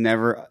 It is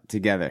never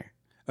together.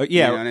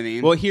 Yeah, you know what I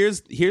mean? Well,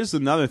 here's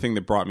another thing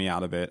that brought me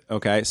out of it.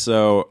 Okay,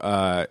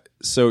 so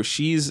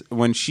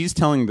when she's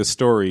telling the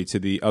story to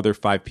the other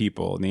 5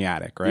 people in the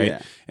attic, right?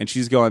 Yeah. And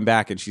she's going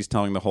back and she's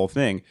telling the whole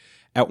thing.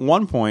 At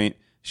one point,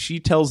 she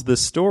tells the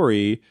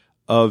story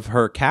of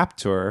her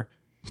captor.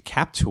 I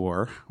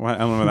don't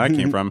know where that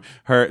came from.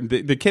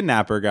 The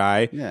kidnapper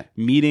guy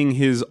meeting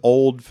his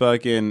old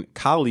fucking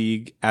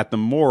colleague at the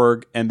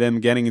morgue and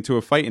then getting into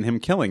a fight and him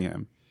killing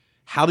him.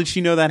 How did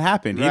she know that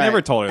happened? He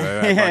never told her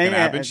that fucking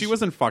happened. She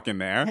wasn't fucking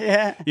there.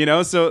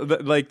 Yeah. So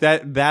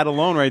that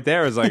alone right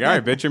there is like, all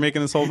right, bitch, you're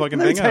making this whole fucking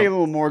Let me thing tell you a up.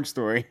 little morgue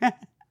story.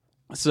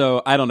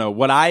 So I don't know.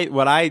 What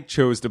I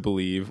chose to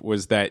believe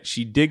was that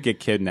she did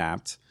get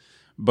kidnapped,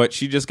 but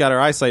she just got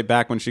her eyesight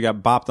back when she got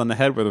bopped on the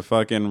head with a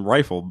fucking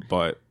rifle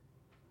butt.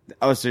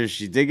 Oh, so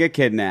she did get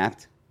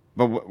kidnapped,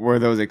 but were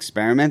those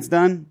experiments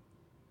done?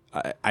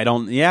 I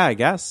don't. Yeah, I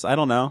guess. I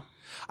don't know.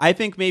 I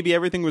think maybe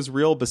everything was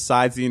real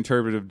besides the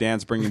interpretive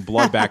dance bringing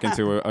blood back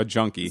into a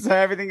junkie. So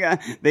everything,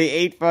 they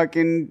ate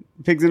fucking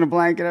pigs in a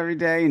blanket every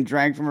day and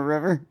drank from a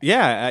river?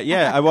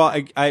 Yeah.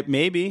 Well, I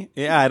maybe.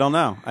 Yeah, I don't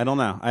know.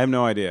 I have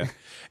no idea.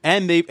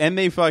 And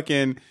they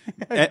fucking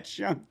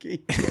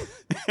junkie.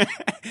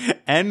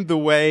 And the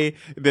way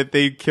that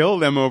they kill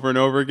them over and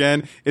over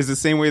again is the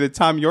same way that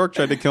Tom York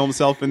tried to kill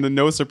himself in the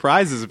No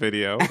Surprises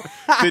video.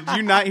 Did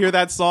you not hear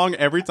that song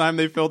every time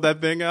they filled that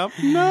thing up?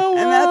 No,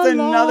 and that's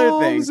another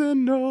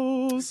thing.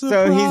 No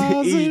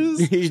so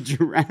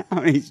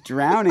he's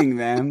drowning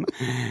them,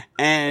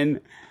 and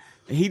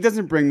he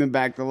doesn't bring them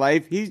back to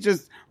life. He's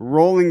just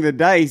rolling the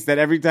dice that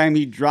every time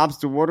he drops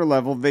to water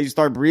level, they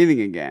start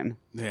breathing again.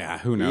 Yeah,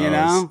 who knows? You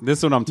know? This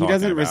is what I'm talking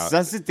about. He doesn't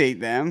resuscitate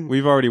them.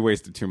 We've already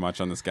wasted too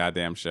much on this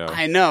goddamn show.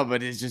 I know,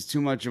 but it's just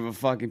too much of a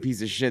fucking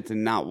piece of shit to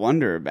not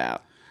wonder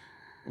about.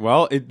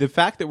 Well, the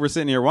fact that we're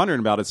sitting here wondering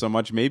about it so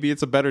much, maybe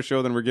it's a better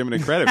show than we're giving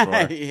it credit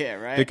for. Yeah,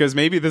 right. Because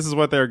maybe this is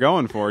what they're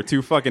going for.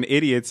 2 fucking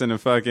idiots in a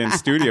fucking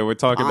studio would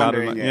talk about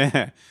it.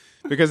 Yeah.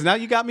 Because now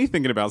you got me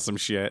thinking about some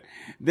shit.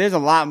 There's a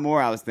lot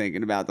more I was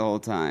thinking about the whole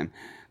time.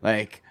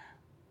 Like,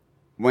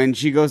 when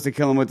she goes to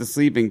kill him with the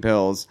sleeping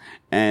pills,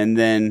 and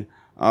then,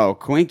 oh,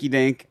 Quinky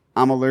Dink,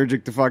 I'm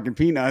allergic to fucking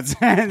peanuts.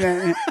 And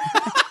then,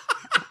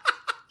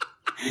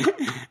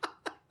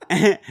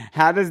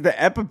 how does the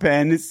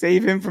EpiPen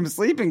save him from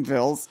sleeping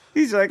pills?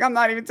 He's like, I'm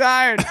not even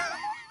tired.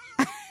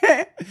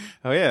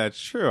 Oh, yeah, that's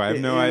true. I have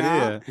no You know?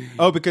 idea.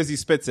 Oh, because he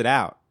spits it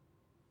out.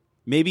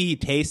 Maybe he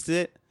tastes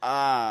it.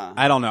 Ah.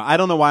 I don't know. I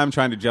don't know why I'm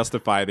trying to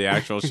justify the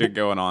actual shit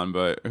going on,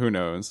 but who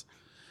knows?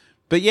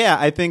 But yeah,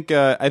 I think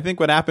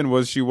what happened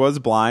was she was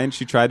blind.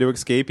 She tried to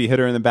escape. He hit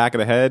her in the back of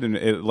the head, and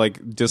it like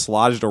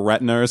dislodged a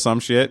retina or some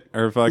shit.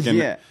 Her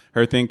fucking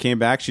her thing came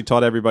back. She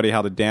taught everybody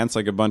how to dance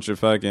like a bunch of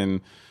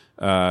fucking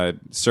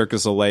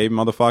Circus Soleil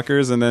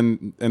motherfuckers, and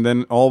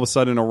then all of a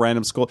sudden a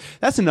random school.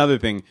 That's another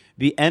thing.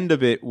 The end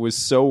of it was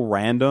so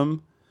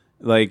random.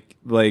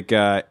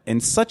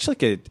 And such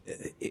like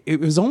it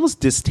was almost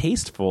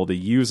distasteful to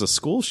use a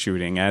school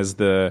shooting as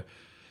the,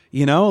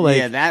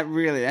 yeah, that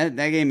really that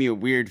gave me a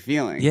weird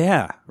feeling.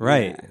 yeah,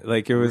 right. Yeah.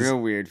 Like it was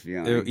Real weird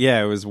feeling.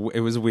 it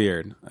was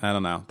weird. I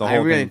don't know. The I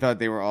whole really thing. thought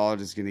they were all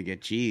just gonna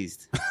get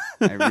cheesed.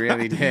 I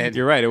really did.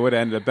 You're right. It would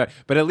have ended up better,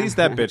 but at least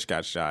that bitch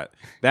got shot.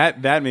 That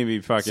made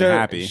me fucking So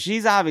happy.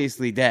 she's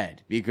obviously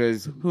dead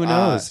because Who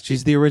knows?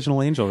 She's the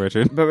original angel,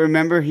 Richard. But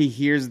remember, he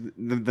hears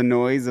the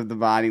noise of the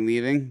body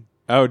leaving.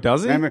 Oh,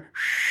 does he? Remember,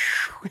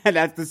 and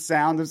that's the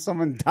sound of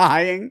someone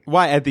dying.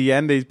 Why at the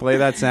end they play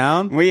that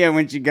sound? Well, yeah,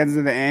 when she gets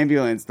into the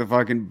ambulance, the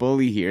fucking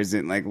bully hears it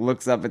and like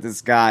looks up at the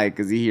sky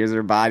because he hears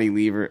her body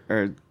leave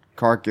her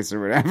carcass or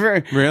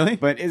whatever. Really?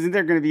 But isn't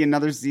there going to be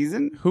another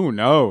season? Who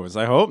knows?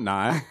 I hope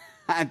not.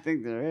 I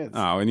think there is.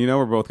 Oh, and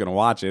we're both gonna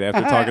watch it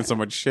after talking so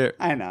much shit.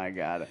 I know, I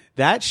got it.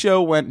 That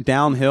show went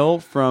downhill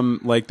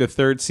from like the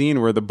third scene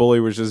where the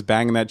bully was just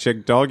banging that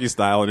chick doggy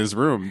style in his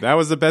room. That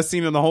was the best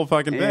scene in the whole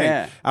fucking thing.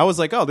 Yeah. I was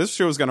like, oh, this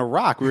show's gonna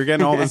rock. We were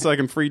getting all this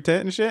fucking free tit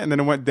and shit, and then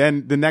it went.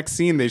 Then the next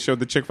scene they showed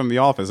the chick from The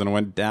Office, and it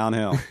went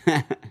downhill.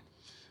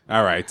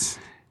 All right.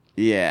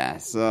 Yeah,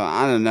 so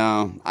I don't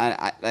know.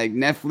 I like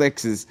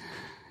Netflix is.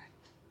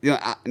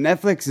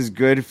 Netflix is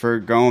good for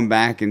going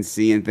back and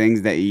seeing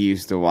things that you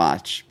used to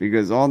watch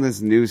because all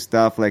this new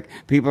stuff, like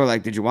people are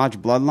like, "Did you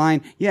watch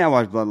Bloodline?" Yeah, I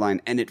watched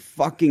Bloodline, and it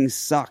fucking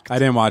sucked. I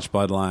didn't watch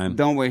Bloodline.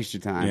 Don't waste your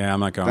time. Yeah, I'm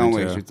not going Don't to.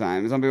 waste your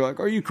time. Some people are like,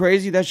 "Are you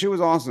crazy? That shit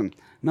was awesome."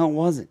 No, it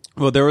wasn't.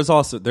 Well, there was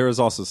also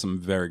some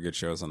very good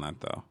shows on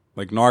that though.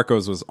 Like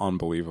Narcos was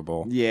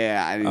unbelievable.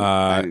 Yeah,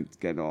 I didn't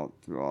get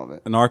through all of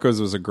it. Narcos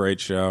was a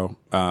great show,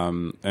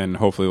 and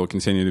hopefully will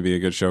continue to be a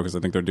good show because I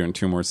think they're doing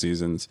 2 more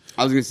seasons.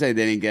 I was gonna say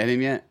they didn't get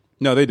him yet.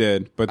 No, they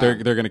did, but they're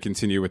going to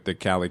continue with the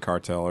Cali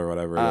Cartel or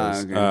whatever it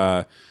is.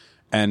 Okay.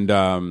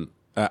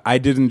 I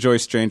did enjoy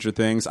Stranger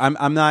Things.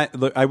 I'm not.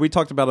 Look, we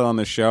talked about it on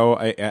the show.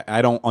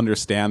 I don't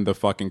understand the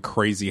fucking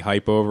crazy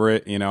hype over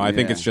it. I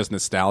think Yeah. it's just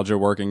nostalgia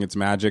working its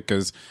magic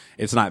because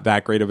it's not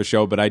that great of a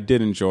show, but I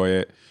did enjoy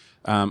it.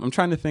 I'm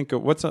trying to think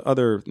of what's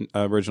other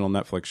original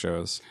Netflix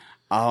shows.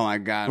 Oh my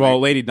god! Well,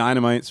 Lady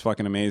Dynamite's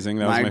fucking amazing.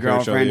 That was my my favorite show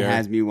of the girlfriend year.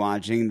 has me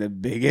watching the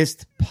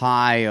biggest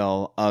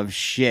pile of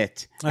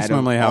shit. That's out of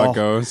normally how it all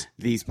goes.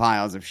 These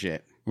piles of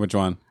shit. Which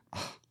one?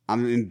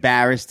 I'm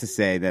embarrassed to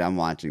say that I'm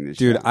watching this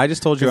Dude, show. I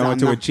just told you I 'Cause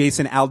went I'm to a not-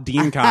 Jason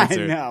Aldean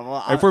concert. know,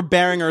 well, If we're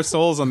bearing our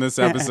souls on this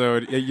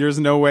episode, there's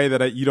no way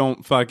that you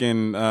don't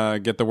fucking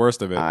get the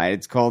worst of it.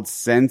 It's called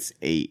Sense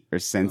 8 or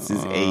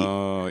Senses 8.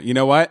 Oh, you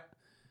know what?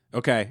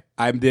 Okay,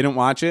 I didn't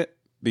watch it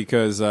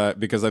because I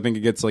think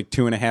it gets like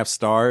 2.5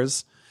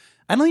 stars.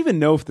 I don't even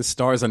know if the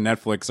stars on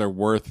Netflix are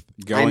worth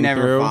going I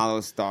never through.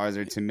 follow stars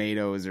or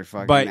tomatoes or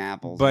fucking But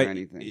apples or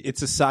anything.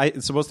 it's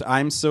it's supposed to.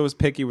 I'm so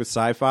picky with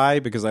sci-fi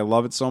because I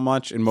love it so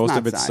much, and most not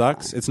of it sci-fi.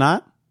 sucks. It's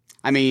not.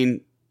 I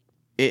mean,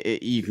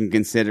 you can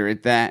consider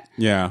it that.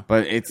 Yeah.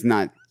 But it's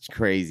not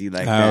crazy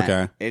like Oh, that.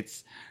 okay.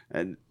 It's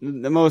the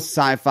most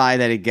sci-fi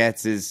that it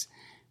gets is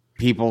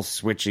people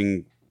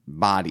switching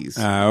bodies.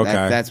 Okay.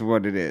 That's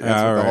what it is. That's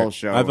All what the right. whole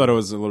show. I thought it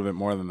was a little bit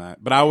more than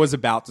that, but I was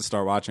about to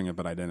start watching it,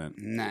 but I didn't.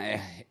 Nah,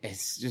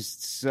 it's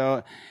just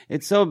so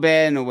it's so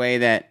bad in a way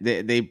that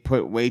they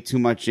put way too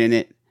much in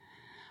it.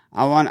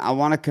 I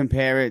want to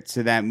compare it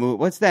to that movie.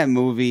 What's that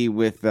movie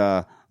with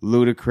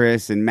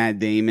Ludacris and Matt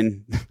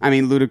Damon? I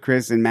mean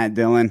Ludacris and Matt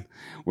Dillon,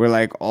 where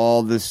like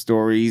all the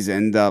stories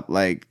end up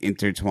like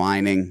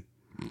intertwining.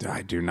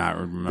 I do not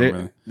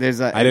remember.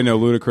 I I didn't know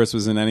Ludacris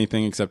was in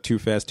anything except Too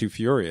Fast, Too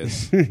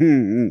Furious.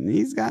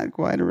 He's got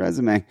quite a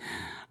resume.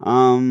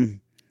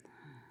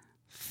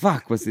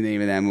 Fuck, what's the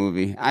name of that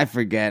movie? I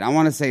forget. I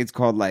want to say it's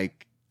called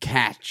like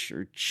Catch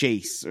or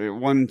Chase or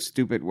one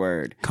stupid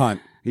word.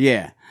 Cunt.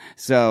 Yeah.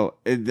 So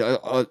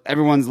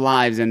everyone's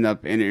lives end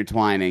up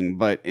intertwining,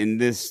 but in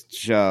this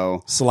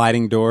show,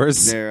 Sliding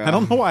Doors. They're, I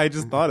don't know why I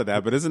just thought of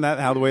that, but isn't that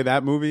how the way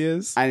that movie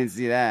is? I didn't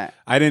see that.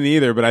 I didn't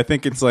either, but I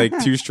think it's like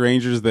two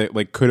strangers that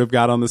like could have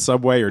got on the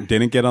subway or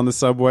didn't get on the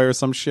subway or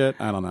some shit.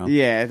 I don't know.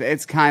 Yeah,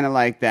 it's kind of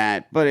like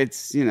that, but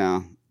it's,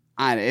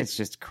 it's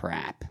just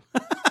crap.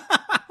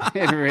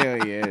 It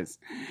really is.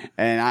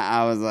 And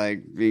I was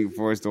like being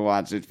forced to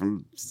watch it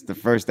from the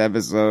first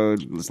episode,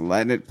 just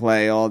letting it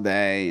play all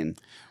day. And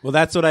Well,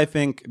 that's what I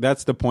think.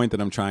 That's the point that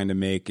I'm trying to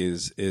make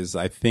is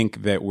I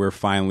think that we're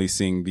finally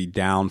seeing the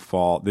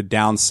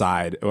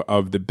downside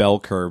of the bell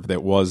curve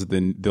that was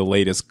the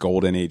latest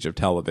golden age of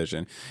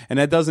television. And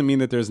that doesn't mean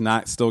that there's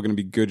not still going to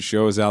be good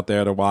shows out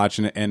there to watch,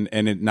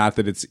 and not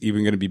that it's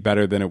even going to be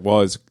better than it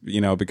was,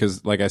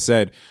 because like I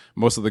said,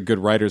 most of the good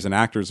writers and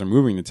actors are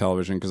moving to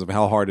television because of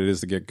how hard it is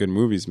to get good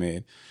movies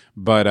made.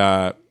 But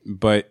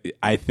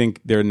I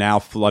think they're now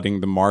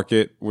flooding the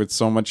market with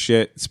so much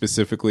shit,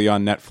 specifically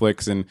on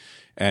Netflix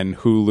and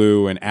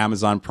Hulu and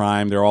Amazon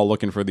Prime. They're all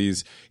looking for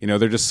these,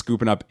 they're just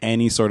scooping up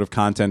any sort of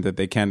content that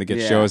they can to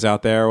get shows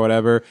out there or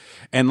whatever.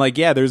 And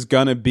there's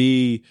gonna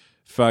be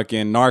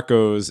fucking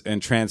Narcos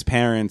and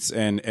Transparents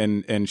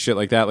and shit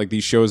like that. Like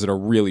these shows that are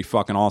really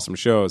fucking awesome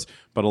shows,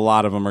 but a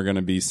lot of them are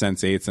gonna be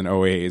Sense8s and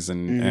OAs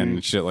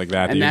and shit like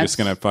that you're just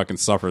gonna fucking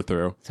suffer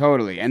through.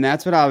 Totally. And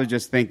that's what I was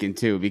just thinking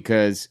too,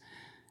 because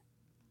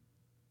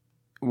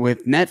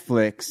with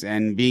Netflix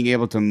and being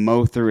able to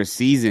mow through a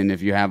season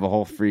if you have a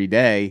whole free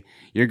day,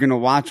 you're going to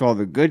watch all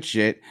the good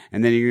shit,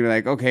 and then you're going to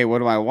be like, okay, what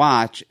do I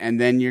watch?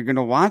 And then you're going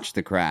to watch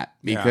the crap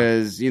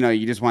because,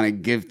 you just want to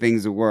give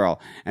things a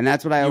whirl. And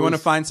that's what You want to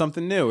find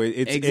something new.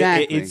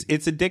 Exactly.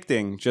 It's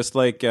addicting, just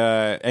like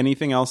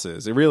anything else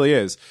is. It really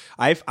is.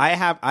 I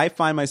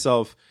find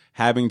myself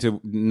having to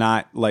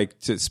not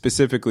to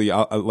specifically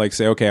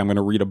say, okay, I'm going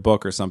to read a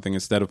book or something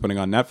instead of putting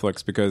on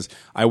Netflix, because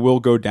I will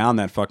go down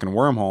that fucking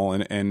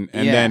wormhole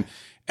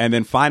and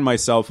then find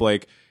myself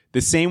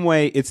the same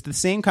way. It's the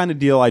same kind of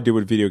deal I do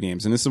with video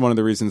games. And this is one of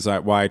the reasons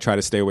why I try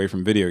to stay away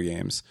from video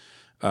games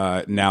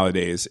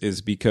nowadays, is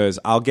because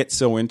I'll get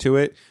so into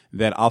it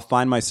that I'll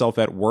find myself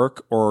at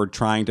work or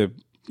trying to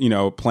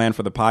plan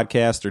for the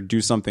podcast or do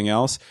something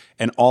else,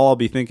 and all I'll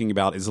be thinking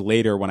about is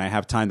later when I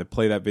have time to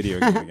play that video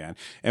game again.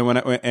 And when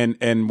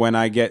when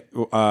I'm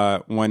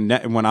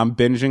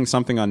binging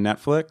something on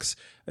Netflix,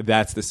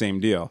 that's the same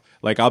deal.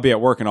 Like I'll be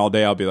at work and all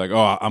day I'll be like,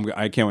 oh,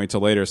 I can't wait till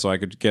later so I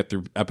could get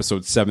through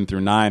episodes 7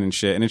 through 9 and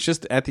shit. And it's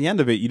just at the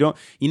end of it, you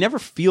never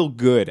feel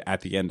good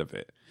at the end of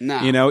it.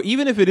 No.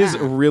 Even if it is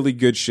a really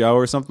good show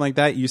or something like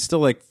that, you're still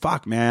like,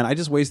 fuck, man, I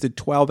just wasted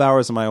 12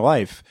 hours of my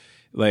life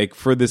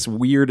for this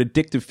weird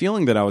addictive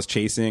feeling that I was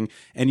chasing,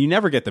 and you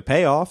never get the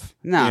payoff.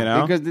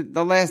 No, because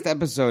the last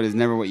episode is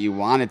never what you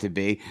want it to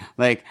be.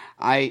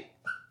 A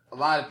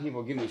lot of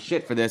people give me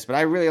shit for this, but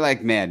I really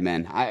like Mad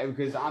Men.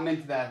 Because I'm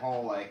into that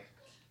whole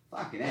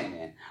fucking A,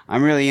 man.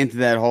 I'm really into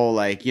that whole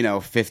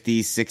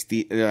 50s,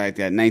 60s, that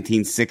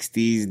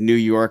 1960s New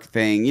York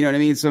thing. You know what I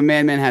mean? So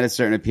Mad Men had a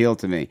certain appeal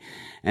to me.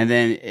 And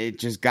then it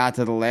just got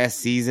to the last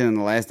season and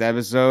the last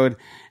episode,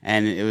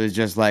 and it was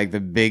just the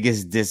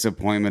biggest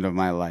disappointment of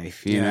my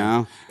life, you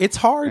know? It's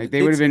hard.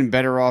 They would have been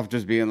better off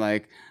just being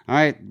like, all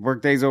right,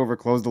 workday's over,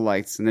 close the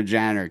lights, and the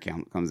janitor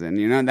comes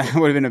in. That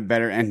would have been a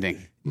better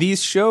ending.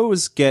 These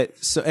shows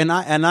get so, and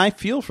I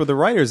feel for the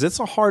writers.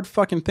 It's a hard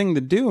fucking thing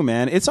to do,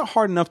 man. It's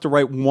hard enough to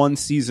write one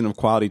season of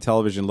quality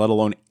television, let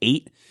alone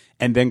 8.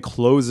 And then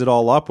close it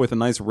all up with a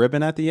nice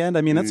ribbon at the end.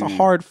 I mean, that's a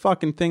hard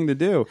fucking thing to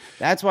do.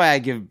 That's why I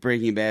give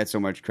Breaking Bad so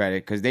much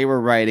credit, because they were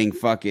writing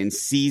fucking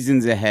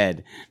seasons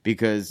ahead,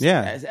 because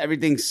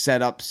everything's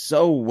set up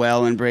so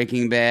well in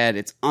Breaking Bad.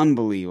 It's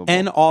unbelievable.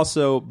 And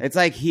also, it's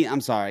like he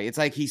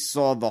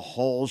saw the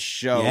whole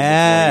show before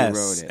he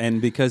wrote it.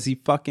 And because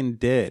he fucking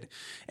did.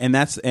 And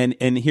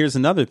and here's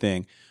another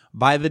thing.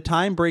 By the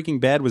time Breaking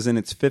Bad was in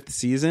its 5th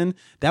season,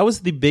 that was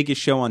the biggest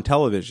show on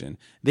television.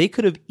 They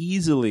could have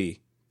easily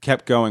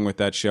kept going with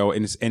that show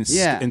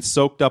and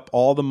soaked up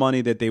all the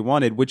money that they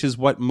wanted, which is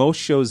what most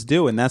shows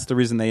do, and that's the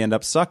reason they end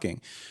up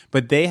sucking.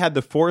 But they had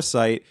the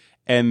foresight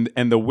and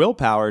the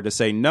willpower to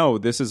say, no,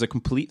 this is a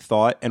complete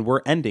thought and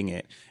we're ending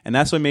it. And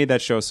that's what made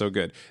that show so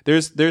good.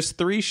 There's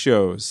 3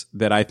 shows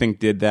that I think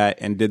did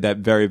that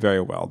very,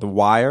 very well. The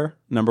Wire,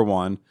 number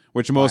 1,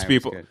 which most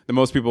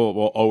people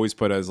will always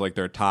put as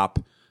their top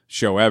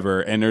show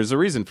ever, and there's a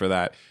reason for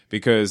that,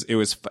 because it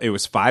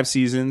was 5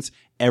 seasons.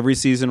 Every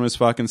season was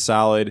fucking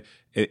solid.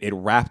 It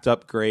wrapped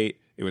up great.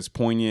 It was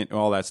poignant,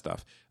 all that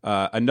stuff.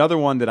 Another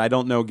one that I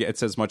don't know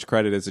gets as much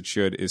credit as it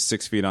should is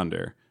 6 Feet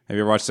Under. Have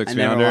you ever watched 6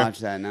 Feet Under? I never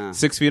watched that, no.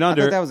 6 Feet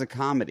Under. I thought that was a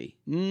comedy.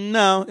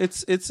 No,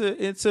 it's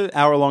an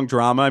hour-long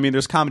drama. I mean,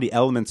 there's comedy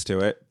elements to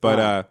it,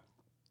 but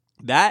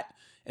that,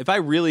 if I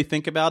really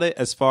think about it,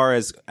 as far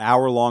as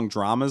hour-long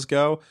dramas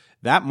go,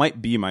 that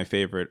might be my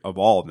favorite of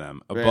all of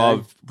them,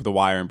 above The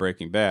Wire and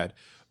Breaking Bad.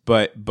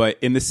 But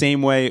in the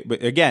same way,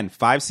 but again,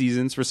 5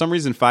 seasons. For some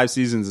reason, 5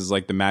 seasons is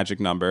the magic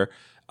number.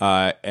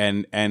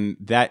 And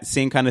that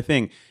same kind of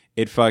thing.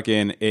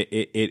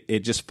 It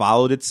just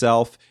followed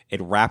itself.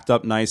 It wrapped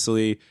up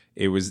nicely.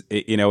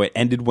 It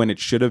ended when it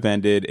should have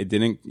ended. It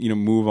didn't,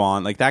 move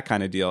on, that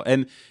kind of deal.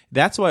 And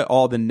that's why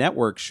all the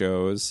network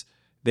shows,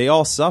 they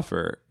all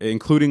suffer,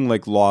 including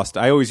Lost.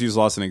 I always use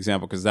Lost as an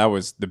example because that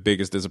was the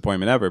biggest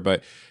disappointment ever.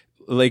 But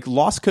like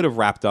Lost could have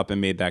wrapped up and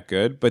made that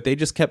good, but they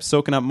just kept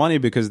soaking up money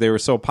because they were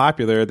so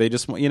popular. They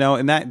just,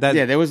 and that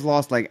Yeah, there was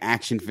Lost like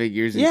action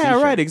figures. And yeah,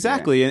 t-shirts. right,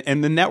 exactly.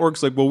 And the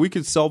network's like, well, we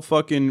could sell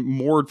fucking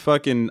more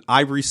fucking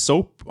Ivory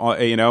soap,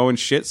 and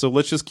shit. So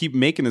let's just keep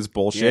making this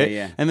bullshit.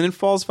 Yeah. And then it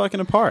falls fucking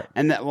apart.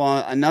 And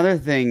another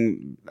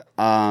thing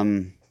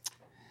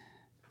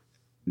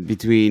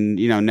between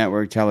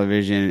network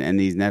television and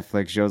these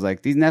Netflix shows,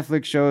 like these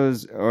Netflix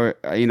shows or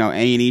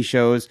A&E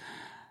shows,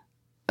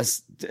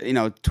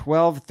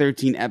 12,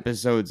 13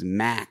 episodes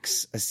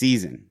max a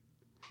season.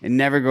 It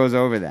never goes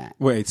over that.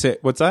 Wait, say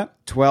what's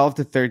that? 12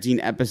 to 13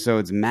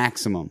 episodes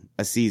maximum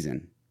a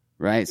season,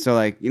 right? So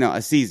like,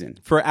 a season.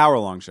 For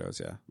hour-long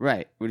shows, yeah.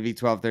 Right. Would be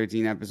 12,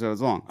 13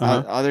 episodes long.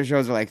 Other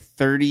shows are like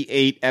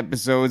 38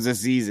 episodes a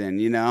season,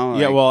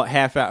 Yeah, well,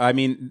 half hour. I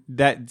mean,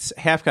 that's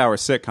half-hour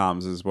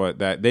sitcoms is what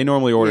that they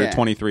normally order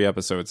 23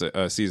 episodes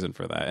a season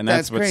for that, and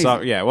that's what.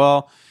 Crazy. Yeah,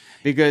 well,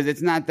 because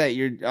it's not that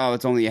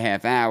it's only a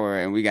half hour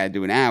and we got to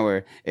do an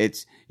hour.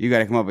 It's you got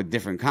to come up with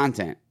different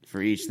content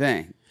for each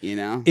thing.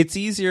 It's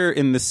easier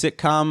in the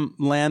sitcom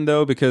land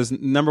though because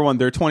number one,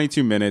 they're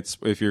 22 minutes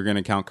if you're going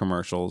to count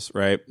commercials,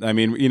 right? I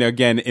mean,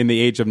 again, in the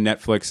age of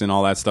Netflix and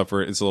all that stuff,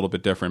 it's a little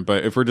bit different.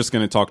 But if we're just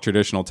going to talk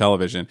traditional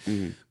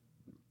television,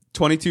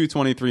 22,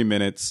 23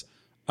 minutes,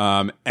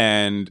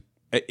 and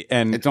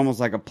it's almost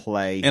like a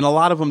play. And a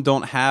lot of them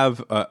don't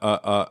have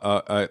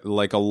a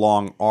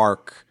long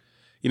arc.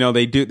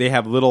 They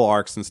have little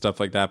arcs and stuff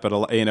like that, but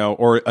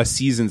or a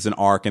season's an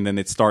arc and then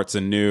it starts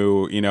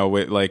anew,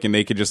 and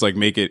they could just like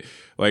make it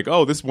like,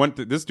 oh, this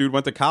dude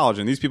went to college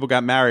and these people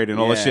got married and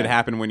all this shit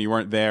happened when you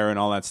weren't there and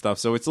all that stuff.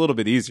 So it's a little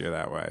bit easier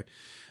that way.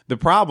 The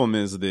problem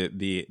is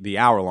the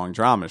hour-long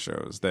drama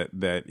shows that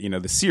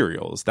the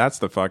serials. That's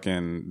the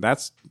fucking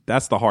that's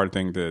the hard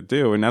thing to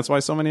do, and that's why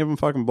so many of them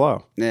fucking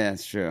blow. Yeah,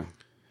 that's true.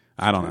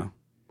 I don't know.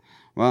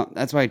 Well,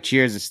 that's why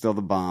Cheers is still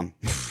the bomb.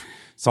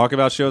 Talk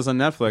about shows on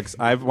Netflix.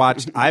 I've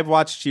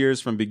watched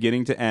Cheers from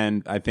beginning to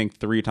end, I think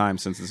 3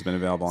 times since it's been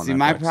available on Netflix. See,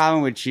 my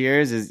problem with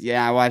Cheers is,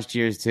 I watch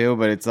Cheers too,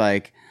 but it's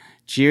like,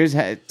 Cheers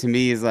to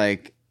me is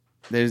like,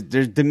 there's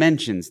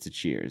dimensions to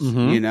Cheers,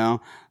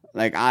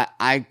 Like,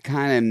 I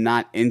kind of am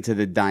not into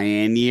the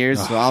Diane years,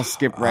 so I'll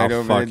skip right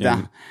over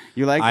the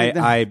You like it?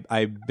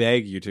 I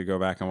beg you to go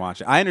back and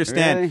watch it. I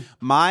understand.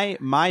 Really?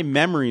 My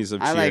memories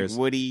of Cheers. I like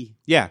Woody.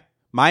 Yeah.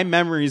 My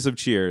memories of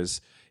Cheers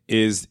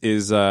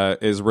is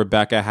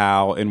Rebecca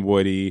Howe and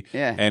Woody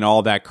and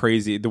all that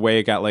crazy, the way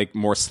it got like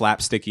more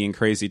slapsticky and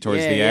crazy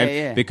towards the end.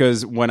 Yeah.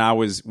 Because when I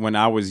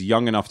was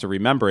young enough to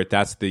remember it,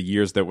 that's the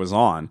years that was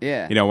on.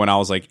 Yeah. When I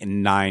was like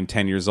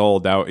 9-10 years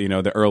old, that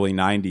the early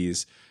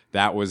 90s,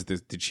 that was the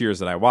Cheers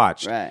that I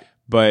watched. Right.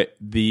 But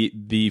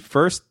the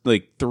first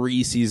like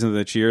 3 seasons of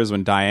the Cheers,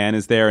 when Diane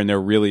is there and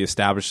they're really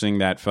establishing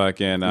that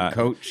fucking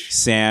coach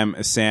Sam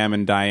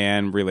and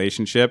Diane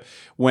relationship,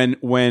 when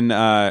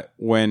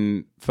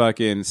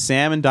fucking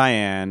Sam and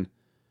Diane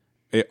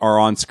are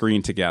on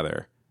screen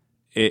together,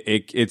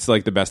 it's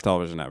like the best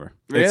television ever.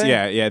 Really?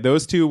 Yeah.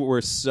 Those two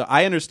were. So,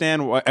 I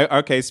understand.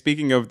 Okay,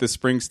 speaking of the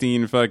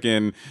Springsteen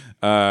fucking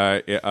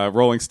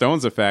Rolling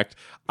Stones effect,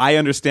 I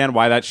understand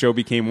why that show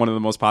became one of the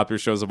most popular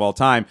shows of all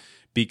time.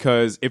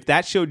 Because if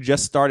that show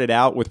just started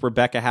out with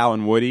Rebecca Howe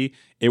and Woody,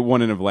 it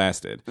wouldn't have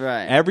lasted.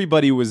 Right.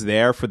 Everybody was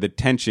there for the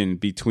tension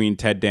between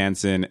Ted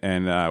Danson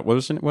and what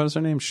was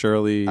her name?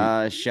 Shelley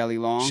Long. Shelley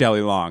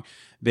Long.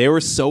 They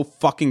were so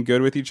fucking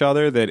good with each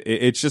other that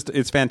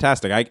it's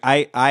fantastic.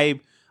 I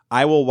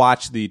will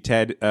watch the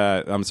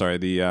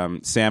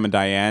Sam and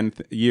Diane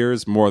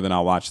years more than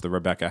I'll watch the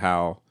Rebecca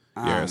Howe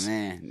years. Oh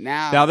man,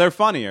 now they're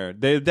funnier.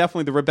 They're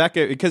definitely the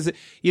Rebecca, because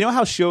you know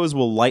how shows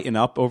will lighten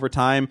up over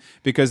time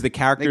because the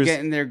characters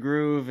get in their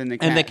groove and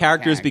the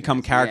characters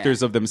become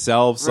characters of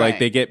themselves. Right. Like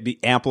they get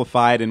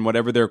amplified, and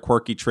whatever their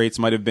quirky traits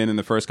might have been in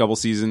the first couple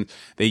seasons,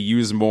 they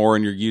use more,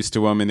 and you're used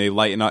to them, and they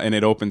lighten up, and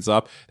it opens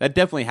up. That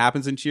definitely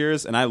happens in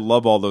Cheers, and I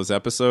love all those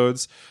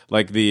episodes.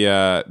 Like the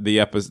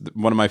episode,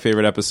 one of my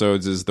favorite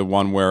episodes is the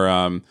one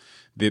where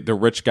the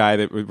rich guy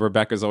that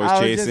Rebecca's always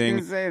chasing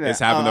is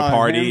having a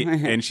party,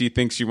 and she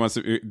thinks she wants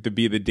to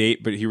be the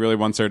date, but he really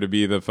wants her to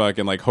be the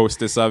fucking like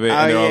hostess of it.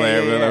 And they're all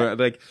there.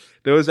 Like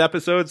those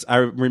episodes, I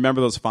remember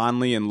those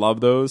fondly and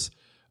love those.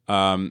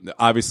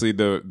 Obviously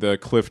the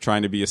Cliff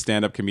trying to be a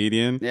stand-up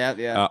comedian.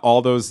 Yeah.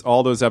 All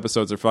those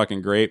episodes are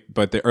fucking great,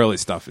 but the early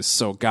stuff is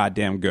so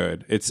goddamn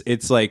good.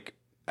 It's like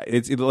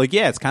it's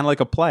kind of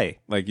like a play,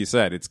 like you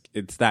said.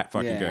 It's that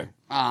fucking good.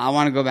 I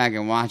want to go back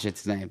and watch it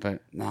tonight,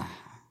 but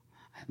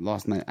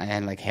I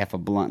had like half a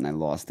blunt and I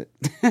lost it.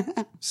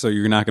 So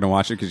you're not going to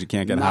watch it because you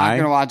can't get high? I'm not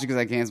going to watch it because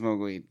I can't smoke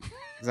weed.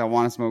 Because I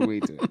want to smoke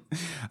weed too.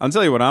 I'll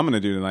tell you what I'm going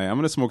to do tonight. I'm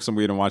going to smoke some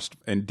weed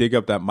and dig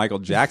up that Michael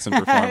Jackson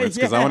performance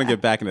because I want to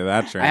get back into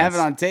that trance. I have it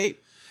on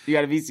tape. You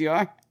got a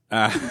VCR?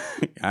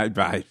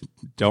 I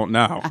don't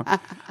know.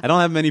 I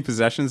don't have many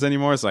possessions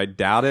anymore, so I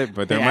doubt it,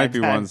 but there might be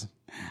ones.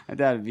 I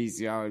doubt a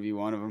VCR would be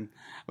one of them.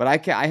 But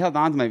I held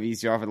on to my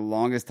VCR for the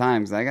longest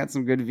time because I got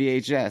some good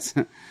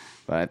VHS.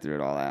 But I threw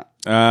it all out.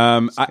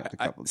 Got a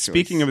couple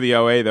speaking of the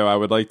OA, though, I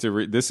would like to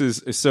read. This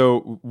is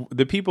so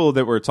the people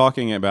that were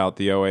talking about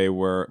the OA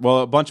were, well,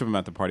 a bunch of them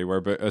at the party were,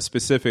 but a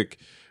specific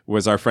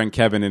was our friend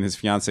Kevin and his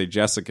fiancee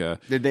Jessica.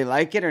 Did they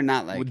like it or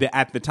not like it?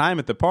 At the time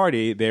at the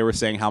party, they were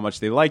saying how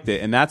much they liked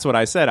it, and that's what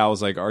I said. I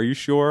was like, "Are you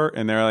sure?"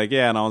 And they're like,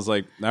 "Yeah." And I was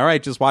like, "All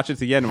right, just watch it to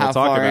the end, and How we'll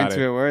talk far about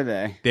into it were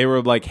they? They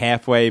were like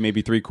halfway,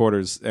 maybe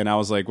 3/4, and I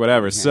was like,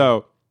 "Whatever." Okay.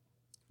 So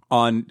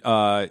on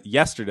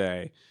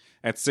yesterday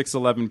at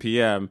 6:11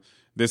 p.m.,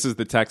 this is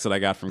the text that I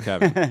got from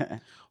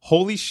Kevin.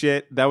 Holy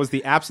shit, that was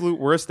the absolute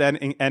worst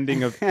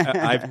ending of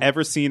I've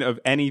ever seen of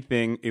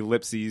anything,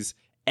 ellipses,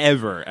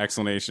 ever,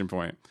 exclamation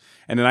point.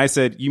 And then I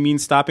said, you mean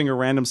stopping a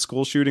random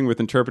school shooting with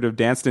interpretive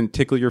dance didn't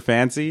tickle your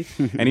fancy?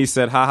 And he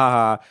said, ha ha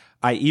ha.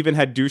 I even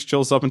had douche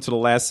chills up until the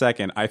last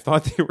second. I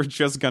thought they were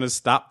just going to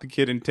stop the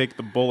kid and take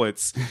the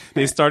bullets.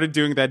 They started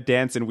doing that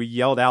dance and we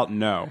yelled out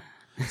no.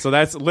 So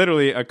that's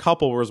literally a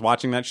couple was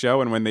watching that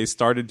show, and when they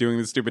started doing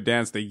the stupid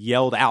dance, they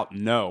yelled out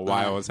no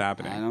while it was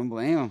happening. I don't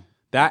blame them.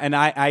 That, and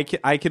I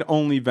could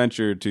only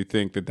venture to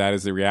think that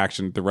is the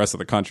reaction the rest of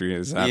the country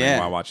is having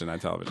while watching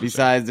that television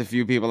Besides the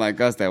few people like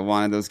us that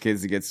wanted those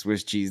kids to get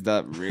Swiss cheesed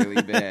up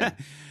really bad.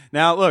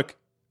 Now, look,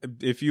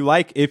 if you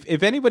like,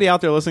 if anybody out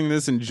there listening to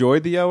this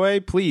enjoyed the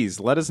OA, please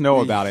let us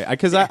know about it.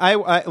 Because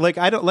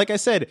I don't, like I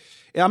said,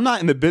 I'm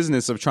not in the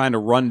business of trying to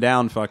run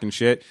down fucking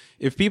shit.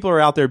 If people are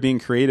out there being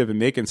creative and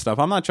making stuff,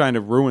 I'm not trying to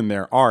ruin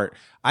their art.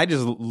 I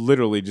just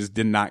literally just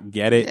did not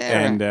get it. Yeah,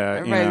 and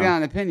everybody's got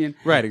an opinion.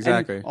 Right,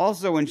 exactly. And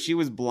also, when she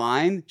was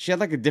blind, she had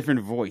like a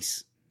different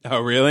voice. Oh,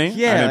 really?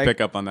 Yeah, I didn't like,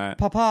 pick up on that.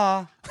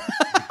 Papa.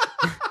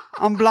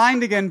 I'm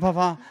blind again,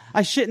 Papa.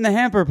 I shit in the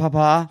hamper,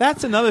 Papa.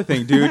 That's another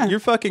thing, dude. Your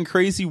fucking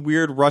crazy,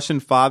 weird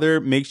Russian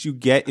father makes you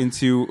get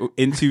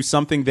into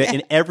something that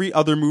in every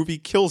other movie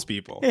kills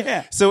people.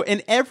 Yeah. So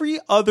in every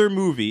other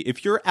movie,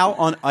 if you're out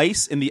on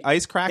ice and the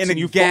ice cracks In and a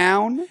you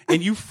gown.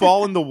 and you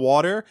fall in the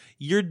water,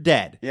 you're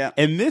dead. Yeah.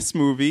 In this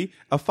movie,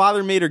 a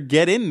father made her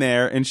get in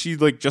there and she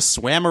like just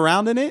swam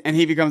around in it. And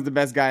he becomes the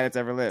best guy that's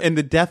ever lived. In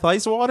the death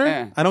ice water?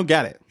 Yeah. I don't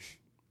get it.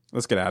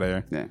 Let's get out of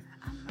here.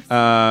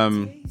 Yeah.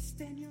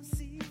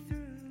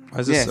 Why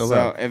is this Yeah, so so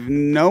loud? if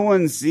no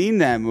one's seen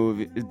that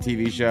movie,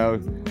 TV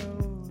show,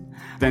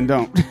 then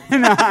don't.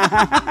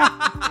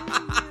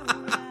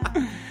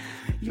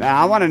 Nah,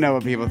 I want to know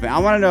what people think. I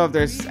want to know if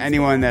there's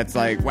anyone that's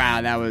like, wow,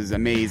 that was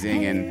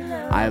amazing, and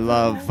I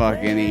love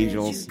fucking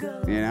angels,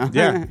 you know?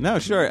 Yeah, no,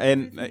 sure.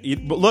 And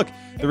but look,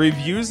 the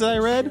reviews that I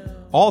read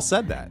all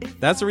said that.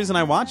 That's the reason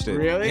I watched it.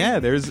 Really? Yeah,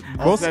 there's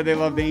All said they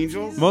loved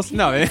angels?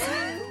 no.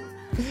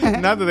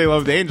 Not that they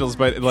loved angels,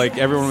 but like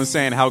everyone was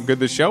saying how good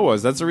the show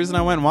was. That's the reason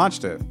I went and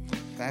watched it.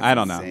 That's I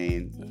don't know.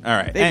 insane. All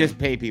right. They just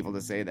pay people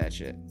to say that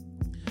shit.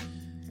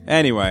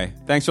 Anyway,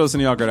 thanks for listening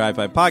to the Awkward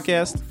Hi-Fi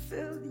podcast.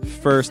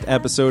 First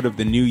episode of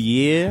the new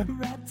year.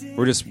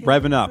 We're just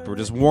revving up. We're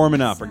just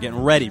warming up. We're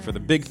getting ready for the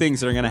big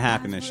things that are going to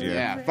happen this year.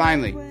 Yeah,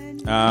 finally.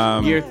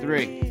 Year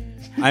 3.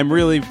 I'm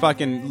really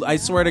fucking, I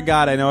swear to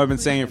God, I know I've been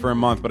saying it for a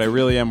month, but I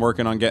really am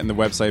working on getting the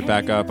website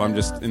back up. I'm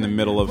just in the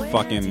middle of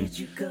fucking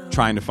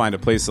trying to find a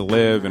place to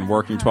live and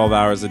working 12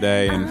 hours a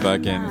day and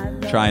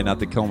fucking trying not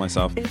to kill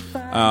myself.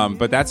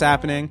 But that's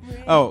happening.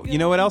 Oh, you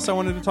know what else I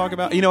wanted to talk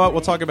about? You know what?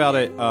 We'll talk about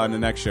it in the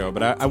next show.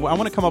 But I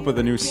want to come up with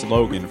a new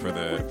slogan for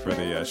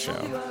the show.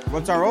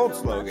 What's our old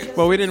slogan?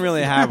 Well, we didn't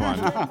really have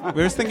one.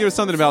 We were thinking it was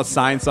something about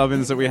science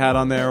ovens that we had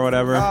on there or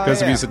whatever,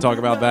 because we used to talk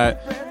about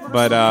that.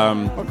 But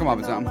We'll come up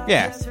with something.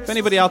 yeah, if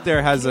anybody out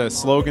there has a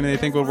slogan they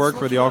think would work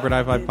for the Awkward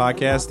Hi-Fi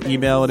podcast,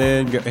 email it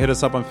in, hit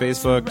us up on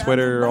Facebook,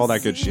 Twitter, all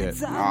that good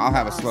shit. I'll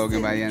have a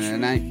slogan by the end of the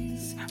night.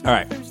 All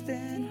right.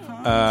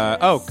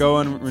 Go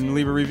and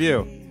leave a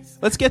review.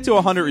 Let's get to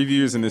 100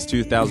 reviews in this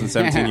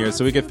 2017 year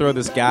so we can throw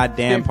this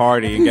goddamn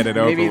party and get it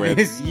over Maybe with.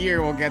 this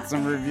year we'll get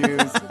some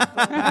reviews.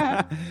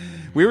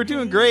 We were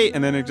doing great,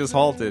 and then it just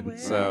halted.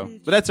 So,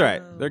 but that's all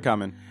right. They're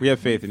coming. We have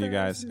faith in you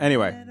guys.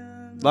 Anyway,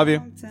 love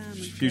you.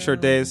 Few short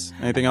days.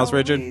 Anything else,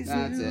 Richard?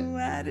 That's it.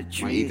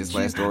 Might eat this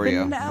last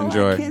Oreo.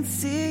 Enjoy. I can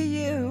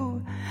see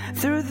you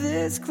through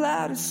this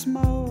cloud of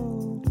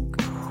smoke.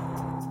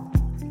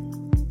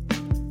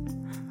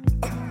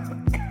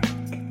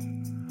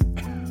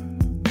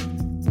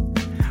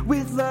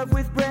 With love,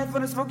 with breath,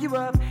 wanna smoke you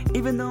up.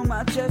 Even though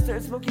my chest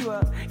hurts, smoke you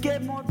up.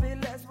 Get more,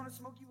 bit less, wanna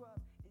smoke you up.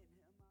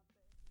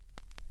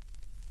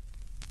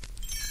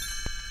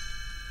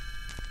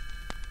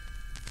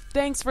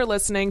 Thanks for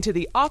listening to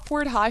the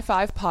Awkward High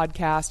Five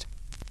podcast.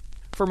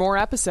 For more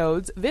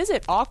episodes,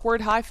 visit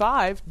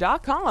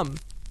awkwardhighfive.com.